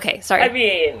 That's all. Okay, sorry. I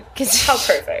mean, how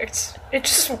perfect. It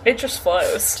just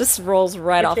flows. Just rolls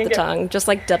right off the tongue, just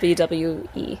like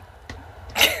WWE.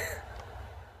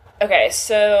 Okay,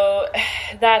 so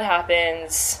that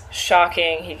happens.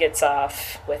 Shocking. He gets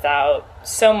off without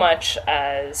so much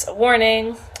as a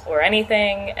warning or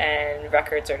anything, and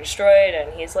records are destroyed,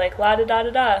 and he's like,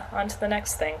 la-da-da-da-da, on to the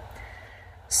next thing.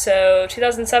 So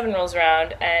 2007 rolls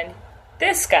around, and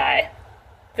this guy,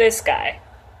 Vince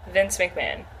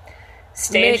McMahon,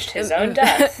 staged his own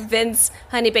death. Vince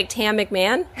Honey Baked Ham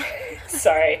McMahon?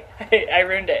 Sorry, I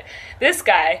ruined it. This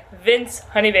guy, Vince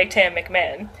Honey Baked Ham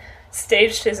McMahon,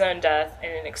 staged his own death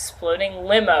in an exploding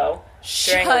limo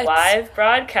during a live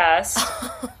broadcast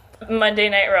Monday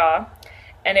Night Raw.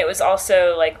 And it was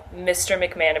also like Mr.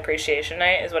 McMahon Appreciation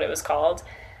Night is what it was called.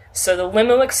 So the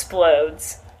limo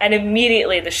explodes, and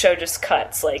immediately the show just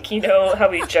cuts. Like, you know how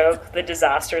we joke, the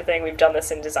disaster thing? We've done this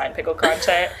in Design Pickle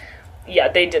content.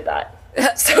 Yeah, they did that.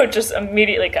 So it just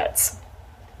immediately cuts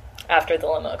after the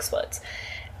limo explodes.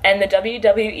 And the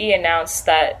WWE announced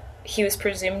that he was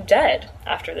presumed dead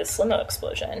after this limo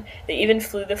explosion. They even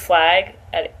flew the flag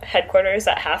at headquarters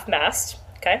at half-mast.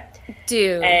 Okay.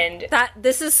 Dude, and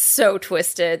this is so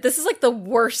twisted. This is like the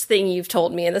worst thing you've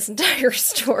told me in this entire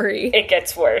story. It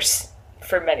gets worse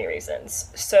for many reasons.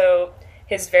 So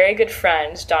his very good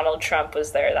friend, Donald Trump,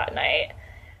 was there that night.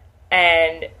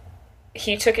 And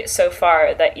he took it so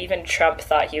far that even Trump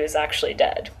thought he was actually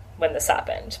dead when this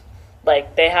happened.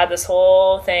 Like, they had this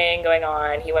whole thing going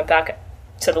on. He went back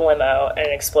to the limo and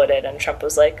it exploded. And Trump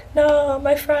was like, no,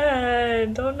 my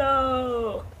friend, oh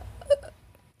no.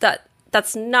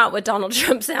 That's not what Donald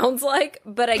Trump sounds like,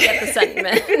 but I get the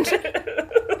sentiment.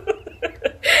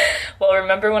 Well,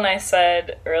 remember when I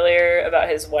said earlier about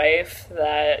his wife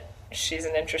that she's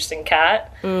an interesting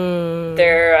cat?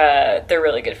 They're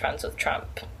really good friends with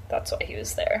Trump. That's why he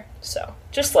was there. So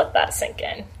just let that sink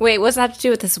in. Wait, what's that to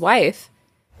do with his wife?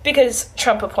 Because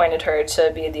Trump appointed her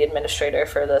to be the administrator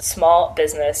for the Small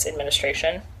Business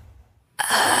Administration.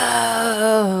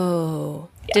 Oh.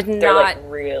 Yeah, they're like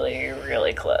really,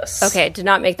 really close. Okay, did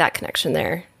not make that connection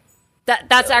there.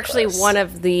 That's really actually close. One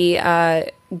of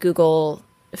the Google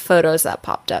photos that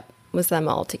popped up was them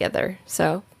all together.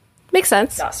 So, makes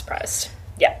sense. Not surprised.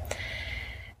 Yeah.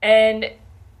 And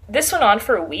this went on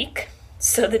for a week.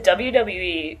 So the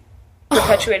WWE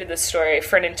perpetuated this story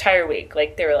for an entire week.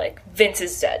 Like, they were like, Vince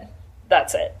is dead.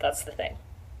 That's it. That's the thing.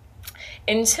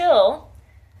 Until,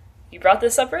 you brought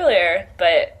this up earlier,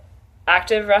 but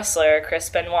active wrestler Chris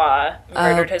Benoit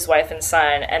murdered his wife and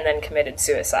son and then committed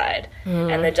suicide.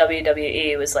 And the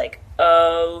WWE was like,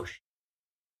 oh,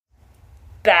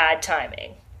 bad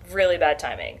timing. Really bad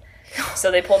timing.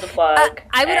 So they pulled the plug.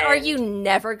 I would argue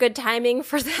never good timing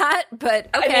for that, but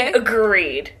okay. I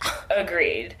mean,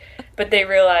 agreed. But they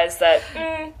realized that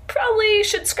probably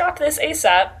should scrap this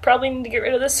ASAP. Probably need to get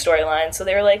rid of this storyline. So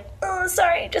they were like, oh,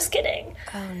 sorry, just kidding.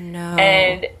 Oh, no.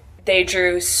 And they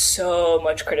drew so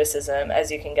much criticism,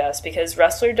 as you can guess, because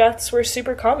wrestler deaths were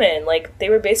super common. Like, they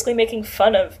were basically making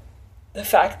fun of the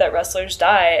fact that wrestlers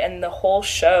die, and the whole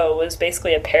show was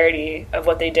basically a parody of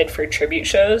what they did for tribute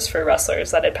shows for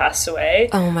wrestlers that had passed away.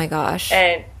 Oh my gosh.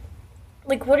 And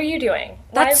Like, what are you doing?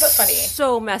 Why is that funny?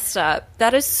 So messed up.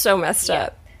 That is so messed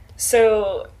up.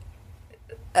 So,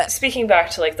 speaking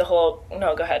back to, like, the whole...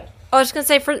 No, go ahead. I was just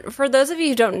going to say, for those of you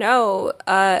who don't know,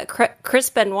 Chris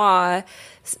Benoit,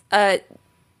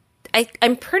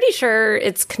 I'm pretty sure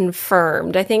it's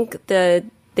confirmed. I think they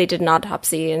did an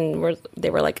autopsy and they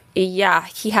were like, yeah,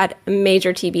 he had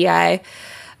major TBI.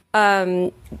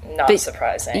 Not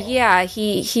surprising. Yeah,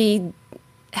 he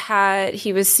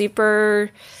was super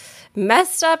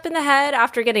messed up in the head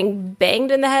after getting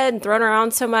banged in the head and thrown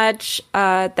around so much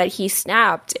that he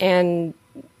snapped and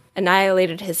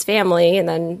annihilated his family and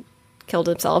then killed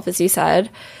himself, as you said.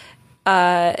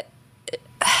 I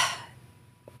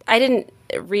didn't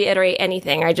reiterate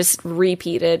anything. I just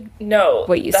repeated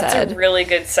what you said. That's a really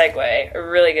good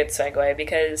segue,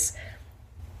 because,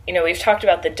 you know, we've talked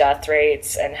about the death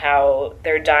rates and how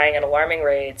they're dying at alarming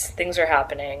rates. Things are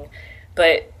happening.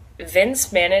 But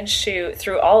Vince managed to,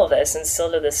 through all of this, and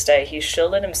still to this day, he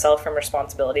shielded himself from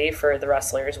responsibility for the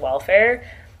wrestlers' welfare,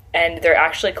 and they're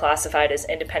actually classified as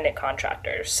independent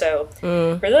contractors. So,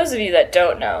 for those of you that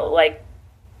don't know, like,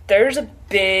 there's a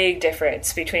big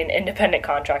difference between independent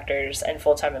contractors and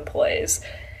full-time employees.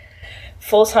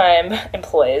 Full-time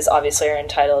employees obviously are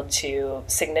entitled to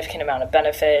significant amount of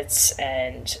benefits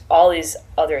and all these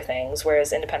other things,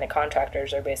 whereas independent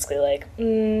contractors are basically like,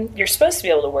 you're supposed to be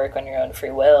able to work on your own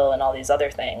free will and all these other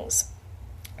things.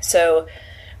 So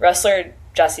wrestler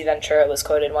Jesse Ventura was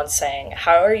quoted once saying,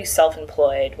 "How are you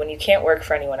self-employed when you can't work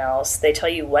for anyone else? They tell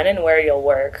you when and where you'll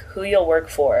work, who you'll work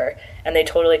for, and they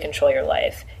totally control your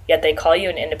life. Yet they call you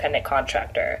an independent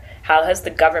contractor. How has the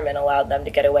government allowed them to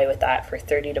get away with that for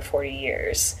 30 to 40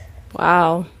 years?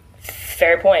 Wow.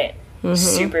 Fair point.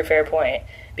 Super fair point.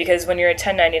 Because when you're a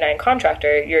 1099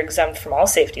 contractor, you're exempt from all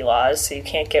safety laws, so you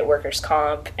can't get workers'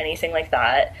 comp, anything like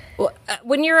that. Well,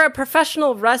 when you're a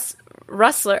professional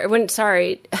wrestler,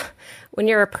 when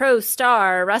you're a pro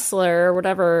star wrestler or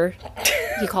whatever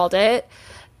he called it,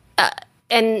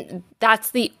 and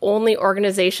that's the only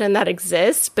organization that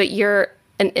exists, but you're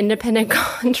an independent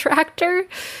contractor,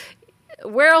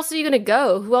 where else are you going to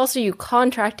go? Who else are you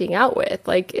contracting out with?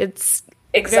 Like, it's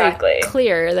exactly very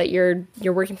clear that you're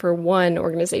working for one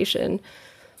organization.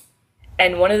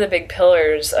 And one of the big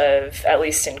pillars of, at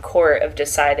least in court, of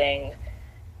deciding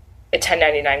a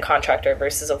 1099 contractor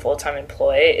versus a full-time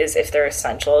employee is if they're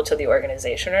essential to the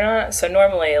organization or not. So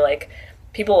normally, like,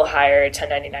 people will hire a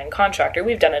 1099 contractor.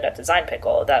 We've done it at Design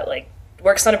Pickle that, like,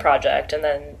 works on a project and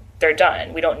then they're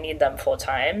done. We don't need them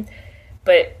full-time.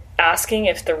 But asking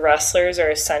if the wrestlers are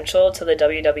essential to the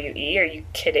WWE, are you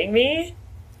kidding me?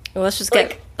 Well, let's just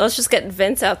get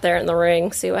Vince out there in the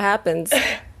ring, see what happens.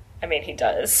 I mean, he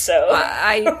does, so...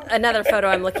 Another photo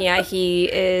I'm looking at, he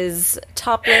is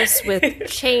topless with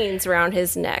chains around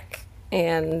his neck,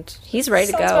 and he's ready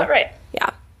to go. Sounds about right.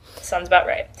 Yeah. Sounds about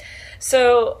right.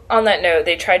 So, on that note,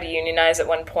 they tried to unionize at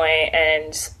one point,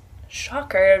 and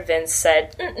shocker, Vince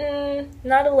said,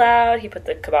 not allowed. He put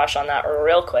the kibosh on that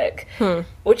real quick,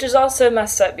 which is also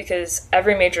messed up because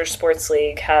every major sports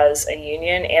league has a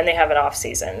union, and they have an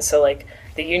off-season. So, like,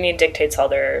 the union dictates all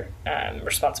their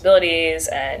responsibilities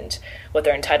and what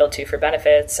they're entitled to for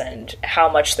benefits and how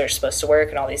much they're supposed to work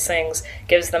and all these things,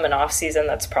 gives them an off-season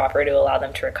that's proper to allow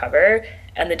them to recover.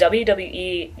 And the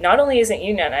WWE not only isn't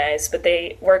unionized, but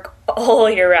they work all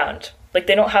year round. Like,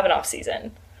 they don't have an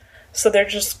off-season. So they're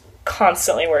just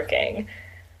constantly working.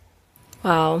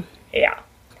 Wow. Yeah.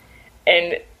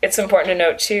 And it's important to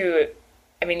note, too,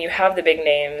 I mean, you have the big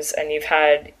names, and you've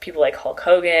had people like Hulk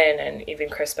Hogan, and even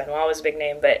Chris Benoit was a big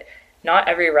name, but not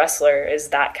every wrestler is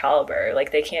that caliber.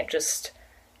 Like, they can't just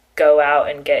go out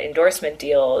and get endorsement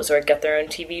deals or get their own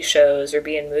TV shows or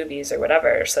be in movies or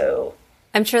whatever, so...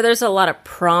 I'm sure there's a lot of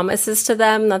promises to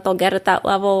them that they'll get at that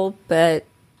level, but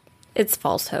it's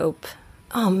false hope.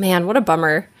 Oh, man, what a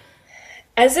bummer.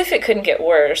 As if it couldn't get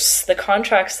worse, the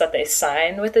contracts that they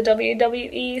sign with the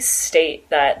WWE state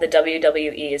that the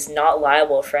WWE is not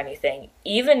liable for anything,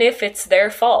 even if it's their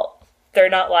fault. They're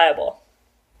not liable.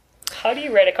 How do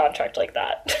you write a contract like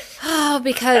that? Oh,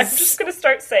 because... I'm just going to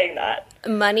start saying that.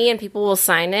 Money, and people will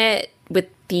sign it with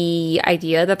the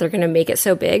idea that they're going to make it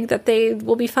so big that they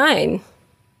will be fine.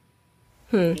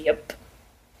 Yep.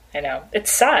 I know.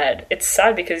 It's sad. It's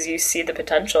sad because you see the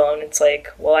potential, and it's like,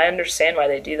 well, I understand why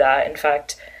they do that. In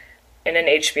fact, in an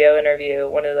HBO interview,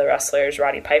 one of the wrestlers,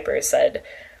 Roddy Piper, said,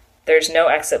 "There's no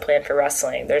exit plan for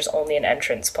wrestling. There's only an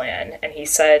entrance plan." And he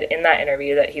said in that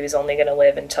interview that he was only going to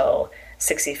live until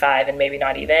 65 and maybe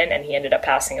not even, and he ended up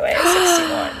passing away at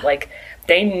 61. Like,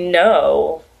 they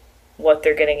know what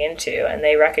they're getting into, and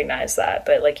they recognize that.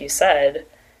 But like you said,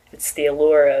 it's the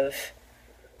allure of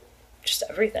just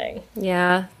everything.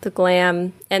 Yeah, the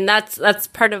glam. And that's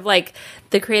part of, like,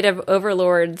 the creative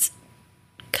overlord's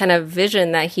kind of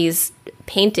vision that he's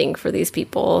painting for these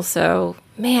people. So,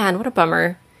 man, what a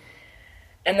bummer.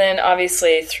 And then,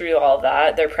 obviously, through all of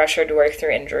that, they're pressured to work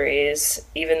through injuries,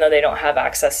 even though they don't have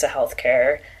access to health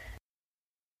care.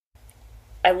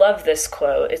 I love this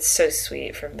quote. It's so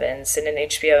sweet from Vince in an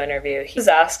HBO interview. He was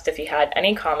asked if he had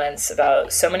any comments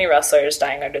about so many wrestlers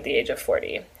dying under the age of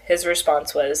 40. His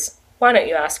response was, "Why don't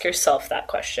you ask yourself that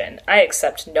question? I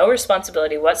accept no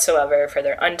responsibility whatsoever for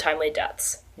their untimely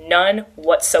deaths. None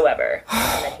whatsoever."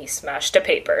 And then he smashed a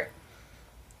paper.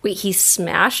 Wait, he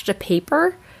smashed a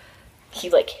paper? He,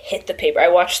 like, hit the paper. I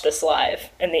watched this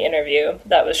live in the interview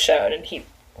that was shown, and he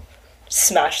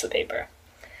smashed the paper.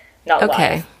 Not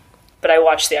live. But I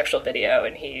watched the actual video,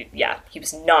 and he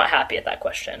was not happy at that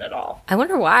question at all. I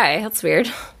wonder why. That's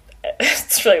weird.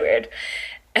 It's really weird.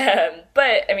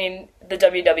 But, I mean, the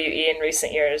WWE in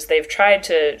recent years, they've tried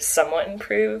to somewhat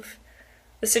improve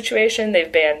the situation. They've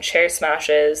banned chair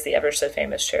smashes, the ever so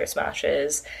famous chair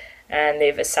smashes, and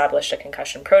they've established a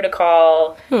concussion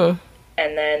protocol.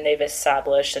 And then they've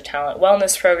established a talent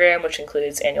wellness program, which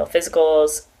includes annual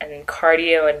physicals and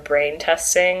cardio and brain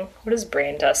testing. What is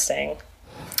brain testing?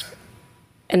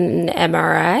 An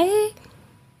MRI?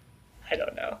 I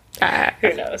don't know.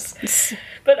 Who knows?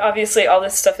 But obviously all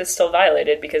this stuff is still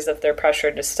violated because if they're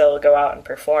pressured to still go out and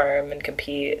perform and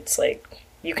compete, it's like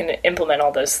you can implement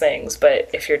all those things, but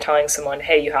if you're telling someone,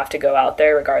 hey, you have to go out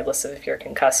there regardless of if you're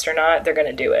concussed or not, they're going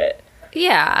to do it.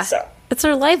 Yeah. So it's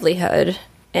their livelihood.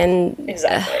 And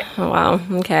exactly. Wow.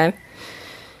 Okay.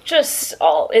 It's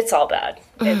all bad.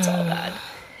 It's all bad.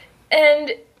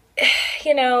 And,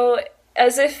 you know,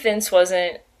 as if Vince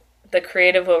wasn't the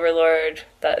creative overlord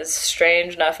that is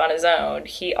strange enough on his own,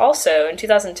 he also, in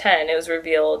 2010, it was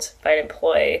revealed by an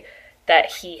employee that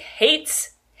he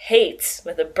hates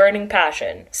with a burning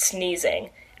passion sneezing,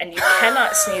 and you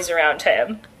cannot sneeze around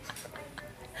him.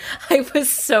 I was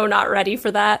so not ready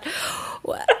for that.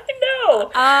 I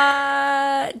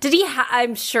know. Did he?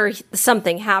 I'm sure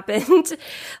something happened.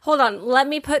 Hold on. Let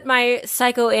me put my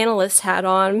psychoanalyst hat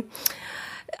on.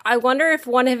 I wonder if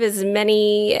one of his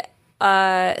many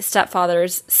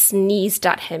stepfathers sneezed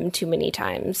at him too many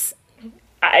times.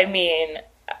 I mean,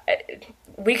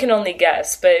 we can only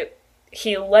guess, but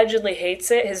he allegedly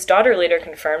hates it. His daughter later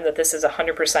confirmed that this is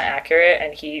 100% accurate,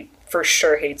 and he for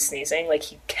sure hates sneezing. Like,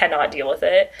 he cannot deal with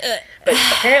it. But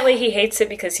apparently he hates it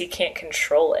because he can't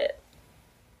control it.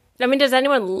 I mean, does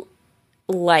anyone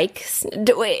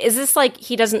is this like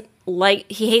he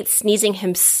hates sneezing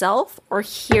himself or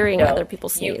hearing other people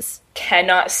sneeze? You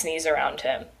cannot sneeze around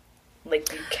him.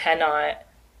 Like, you cannot.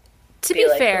 To be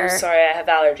fair, oh, sorry, I have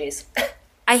allergies.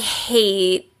 I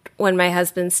hate when my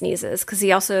husband sneezes because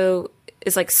he also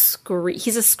is like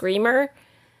he's a screamer.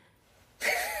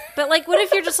 But like, what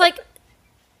if you're just like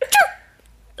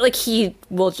he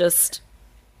will just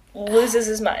loses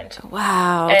his mind.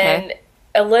 Wow. Okay. And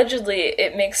allegedly,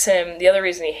 it makes him, the other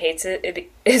reason he hates it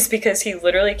is because he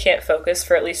literally can't focus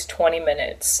for at least 20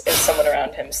 minutes if someone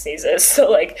around him sneezes. So,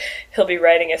 like, he'll be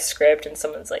writing a script and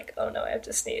someone's like, oh no, I have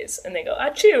to sneeze. And they go,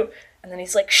 achoo. And then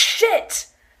he's like, shit!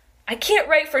 I can't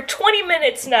write for 20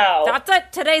 minutes now! That's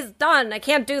it! Today's done! I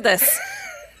can't do this!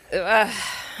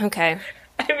 Okay.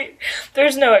 I mean,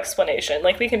 there's no explanation.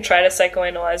 Like, we can try to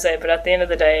psychoanalyze it, but at the end of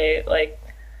the day, like,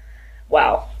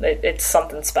 wow, it's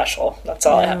something special. That's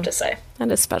all I have to say.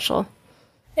 That is special.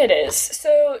 It is.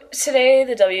 So today,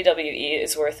 the WWE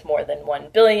is worth more than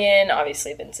 $1 billion.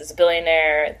 Obviously, Vince is a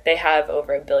billionaire. They have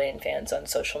over 1 billion fans on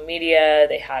social media.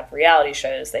 They have reality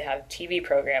shows. They have TV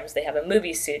programs. They have a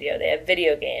movie studio. They have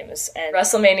video games. And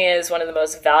WrestleMania is one of the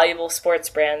most valuable sports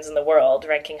brands in the world,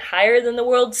 ranking higher than the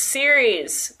World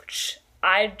Series, which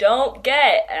I don't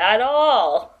get at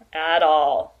all. At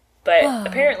all. But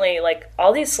apparently, like,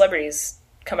 all these celebrities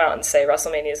come out and say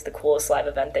WrestleMania is the coolest live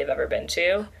event they've ever been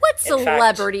to. What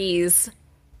celebrities?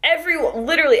 Everyone,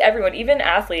 literally everyone, even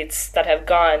athletes that have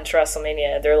gone to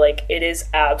WrestleMania, they're like, it is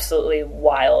absolutely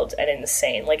wild and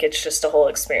insane. Like, it's just a whole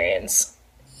experience.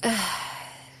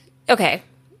 Okay.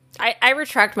 I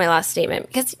retract my last statement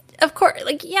because, of course,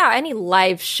 like, yeah, any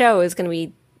live show is going to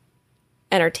be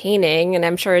entertaining, and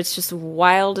I'm sure it's just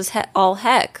wild as all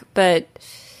heck, but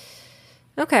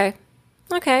okay.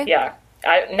 Yeah.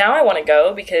 Now I want to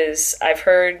go because I've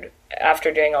heard,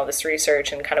 after doing all this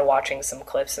research and kind of watching some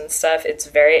clips and stuff, it's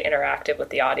very interactive with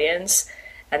the audience,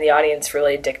 and the audience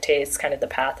really dictates kind of the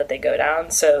path that they go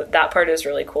down. So that part is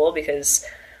really cool because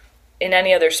in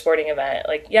any other sporting event,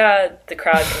 like, yeah, the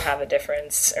crowd can have a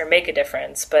difference or make a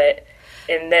difference, but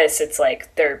in this, it's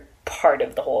like they're part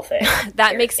of the whole thing.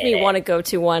 That makes me want to go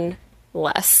to one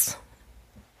less.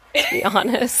 to be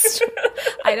honest.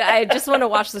 I just want to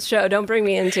watch the show. Don't bring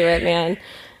me into it, man.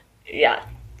 Yeah.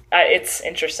 It's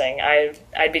interesting.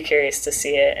 I'd be curious to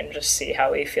see it and just see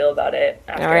how we feel about it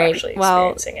after actually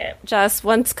experiencing it. Just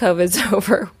once COVID's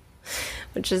over,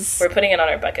 which is... We're putting it on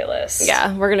our bucket list.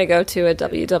 Yeah, we're going to go to a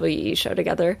WWE show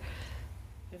together.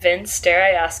 Vince, dare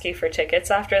I ask you for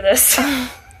tickets after this?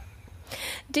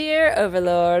 Dear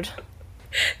Overlord.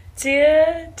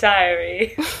 Dear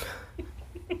Diary.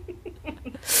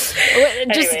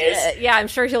 Yeah, I'm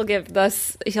sure he'll give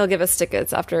us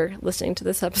tickets after listening to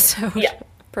this episode. Yeah.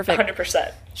 Perfect.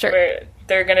 100%. Sure.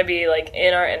 They're going to be like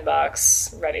in our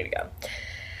inbox, ready to go.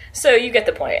 So you get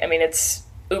the point. I mean, it's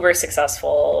uber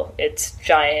successful. It's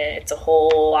giant. It's a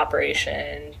whole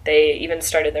operation. They even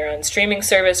started their own streaming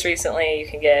service recently. You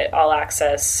can get all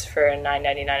access for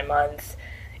 $9.99 a month.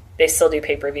 They still do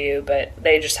pay-per-view, but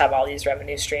they just have all these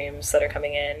revenue streams that are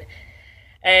coming in.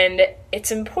 And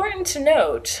it's important to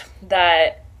note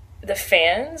that the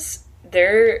fans,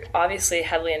 they're obviously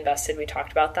heavily invested. We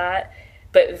talked about that.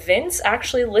 But Vince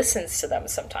actually listens to them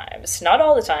sometimes. Not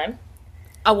all the time.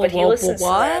 But he listens to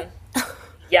them.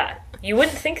 Yeah. You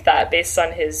wouldn't think that based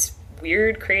on his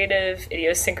weird creative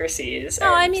idiosyncrasies.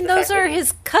 No, I mean, those are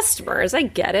his customers. I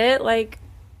get it. Like,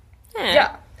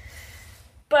 yeah.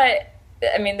 But,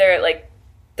 I mean, there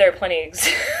are plenty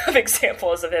of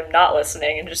examples of him not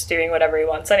listening and just doing whatever he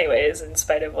wants anyways, in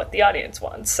spite of what the audience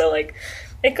wants. So, like,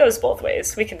 it goes both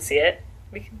ways. We can see it.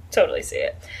 We can totally see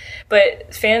it.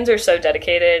 But fans are so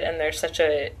dedicated, and they're such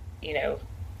a,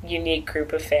 unique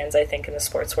group of fans, I think, in the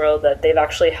sports world, that they've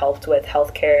actually helped with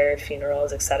healthcare,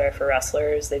 funerals, etc. for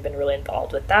wrestlers. They've been really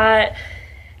involved with that,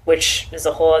 which is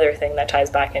a whole other thing that ties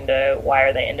back into why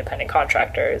are they independent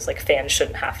contractors. Like, fans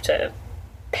shouldn't have to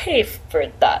pay for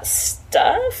that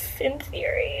stuff, in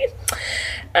theory.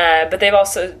 But they've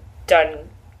also done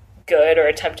good, or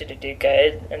attempted to do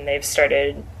good, and they've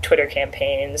started Twitter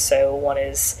campaigns. So one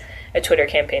is a Twitter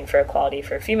campaign for equality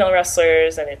for female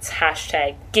wrestlers, and it's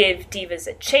hashtag give divas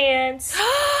a chance.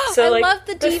 So I love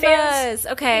the divas. Fans,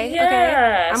 okay.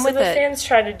 I'm with it. The fans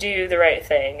try to do the right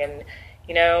thing, and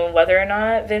whether or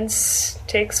not Vince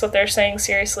takes what they're saying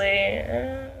seriously,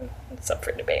 it's up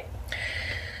for debate.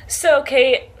 So,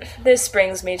 Kate, this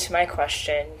brings me to my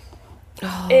question.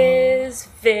 Oh. Is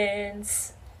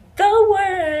Vince the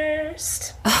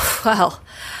worst? Well,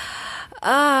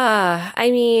 I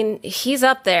mean, he's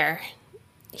up there.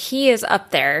 He is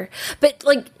up there. But,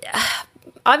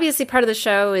 obviously part of the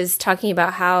show is talking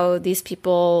about how these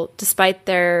people, despite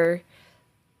the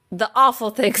awful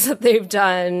things that they've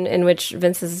done, in which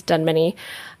Vince has done many,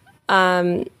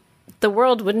 the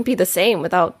world wouldn't be the same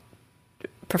without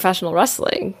professional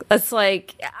wrestling. That's I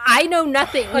know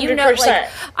nothing. 100%.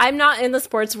 I'm not in the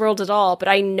sports world at all, but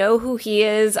I know who he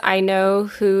is. I know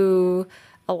who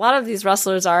a lot of these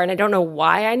wrestlers are, and I don't know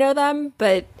why I know them,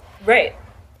 but right.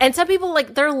 And some people,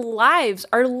 their lives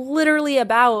are literally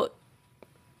about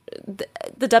the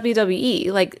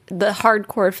WWE, the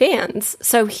hardcore fans.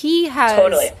 So he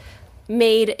has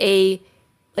made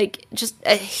just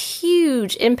a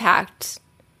huge impact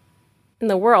in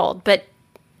the world, but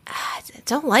I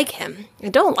don't like him.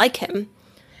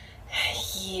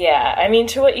 Yeah, I mean,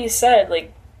 to what you said,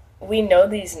 we know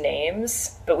these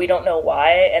names, but we don't know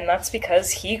why, and that's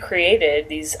because he created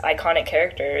these iconic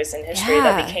characters in history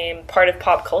that became part of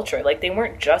pop culture. They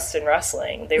weren't just in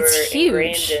wrestling. They were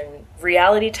ingrained in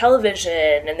reality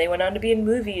television, and they went on to be in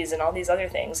movies and all these other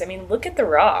things. I mean, look at The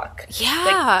Rock.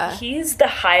 Yeah. He's the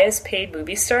highest paid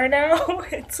movie star now.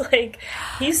 It's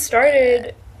he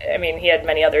started... I mean, he had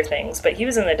many other things, but he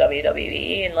was in the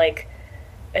WWE, and,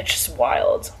 it's just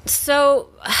wild. So,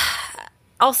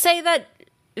 I'll say that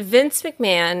Vince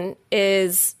McMahon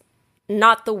is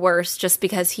not the worst just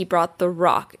because he brought The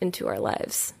Rock into our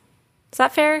lives. Is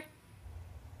that fair?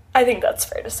 I think that's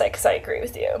fair to say, because I agree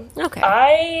with you. Okay.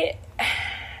 I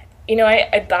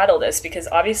battle this because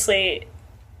obviously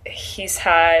he's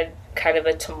had kind of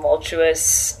a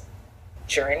tumultuous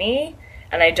journey,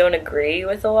 and I don't agree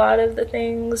with a lot of the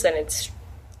things, and it's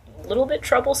a little bit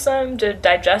troublesome to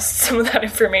digest some of that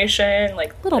information,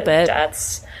 a little bit.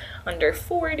 Deaths under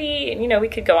 40, and we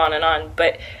could go on and on,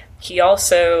 but he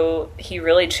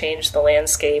really changed the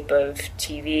landscape of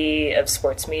TV, of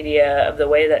sports media, of the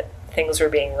way that things were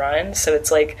being run. So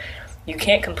it's you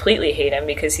can't completely hate him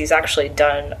because he's actually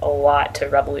done a lot to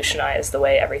revolutionize the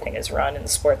way everything is run in the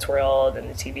sports world and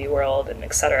the TV world and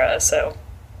etc. So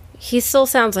he still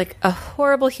sounds like a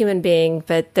horrible human being,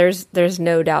 but there's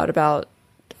no doubt about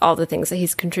all the things that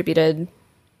he's contributed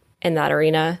in that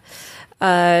arena.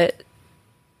 So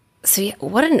yeah,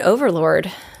 what an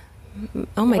overlord.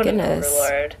 Oh my goodness. An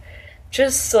overlord.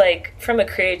 just like from a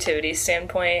creativity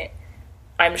standpoint,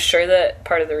 I'm sure that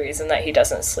part of the reason that he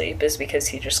doesn't sleep is because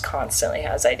he just constantly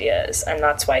has ideas, and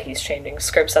that's why he's changing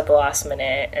scripts at the last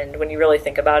minute. And when you really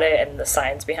think about it and the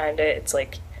science behind it, it's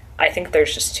like, I think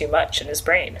there's just too much in his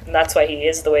brain, and that's why he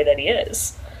is the way that he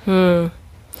is.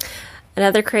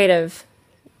 Another creative,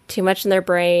 too much in their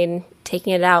brain,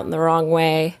 taking it out in the wrong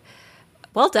way.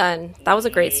 Well done. That was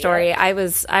a great story. I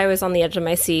was on the edge of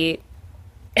my seat.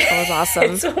 That was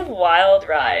awesome. It's a wild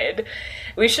ride.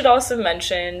 We should also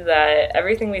mention that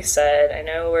everything we said, I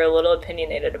know we're a little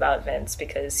opinionated about Vince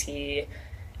because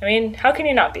how can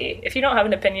you not be? If you don't have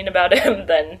an opinion about him,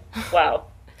 then wow,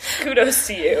 kudos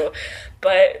to you.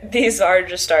 But these are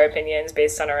just our opinions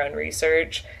based on our own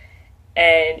research.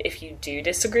 And if you do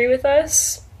disagree with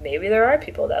us, maybe there are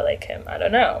people that like him. I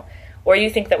don't know. Or you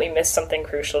think that we missed something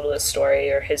crucial to the story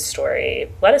or his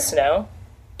story, let us know.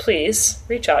 Please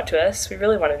reach out to us. We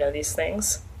really want to know these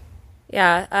things.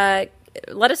 Yeah.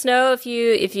 Let us know if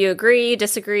you agree,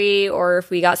 disagree, or if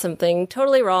we got something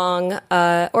totally wrong,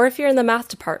 or if you're in the math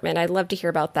department. I'd love to hear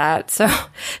about that. So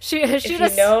shoot us.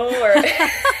 Or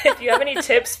if you have any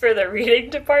tips for the reading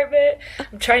department,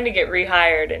 I'm trying to get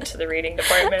rehired into the reading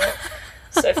department.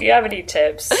 So if you have any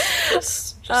tips,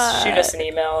 just shoot us an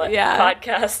email at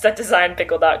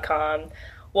podcast@designpickle.com.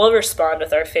 We'll respond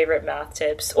with our favorite math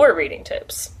tips or reading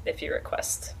tips if you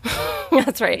request.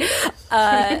 That's right.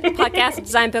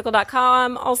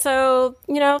 Podcast@designpickle.com. Also,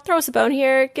 throw us a bone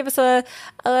here. Give us a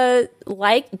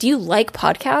like. Do you like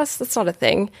podcasts? That's not a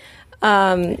thing.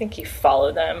 I think you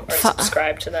follow them or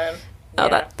subscribe to them. Oh,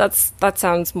 yeah. that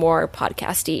sounds more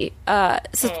podcasty.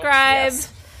 Subscribe. Yes.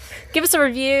 Give us a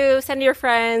review. Send to your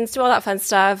friends. Do all that fun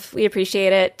stuff. We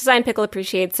appreciate it. Design Pickle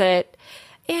appreciates it.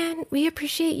 And we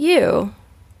appreciate you.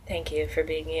 Thank you for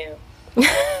being you.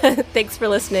 Thanks for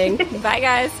listening. Bye,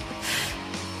 guys.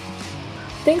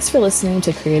 Thanks for listening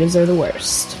to Creatives Are the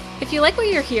Worst. If you like what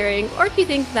you're hearing, or if you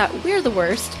think that we're the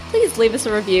worst, please leave us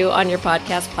a review on your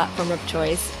podcast platform of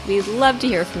choice. We'd love to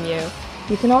hear from you.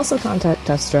 You can also contact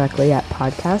us directly at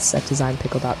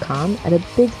podcasts@designpickle.com, and a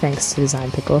big thanks to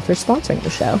Design Pickle for sponsoring the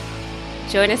show.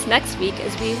 Join us next week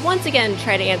as we once again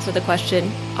try to answer the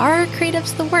question, are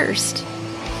creatives the worst?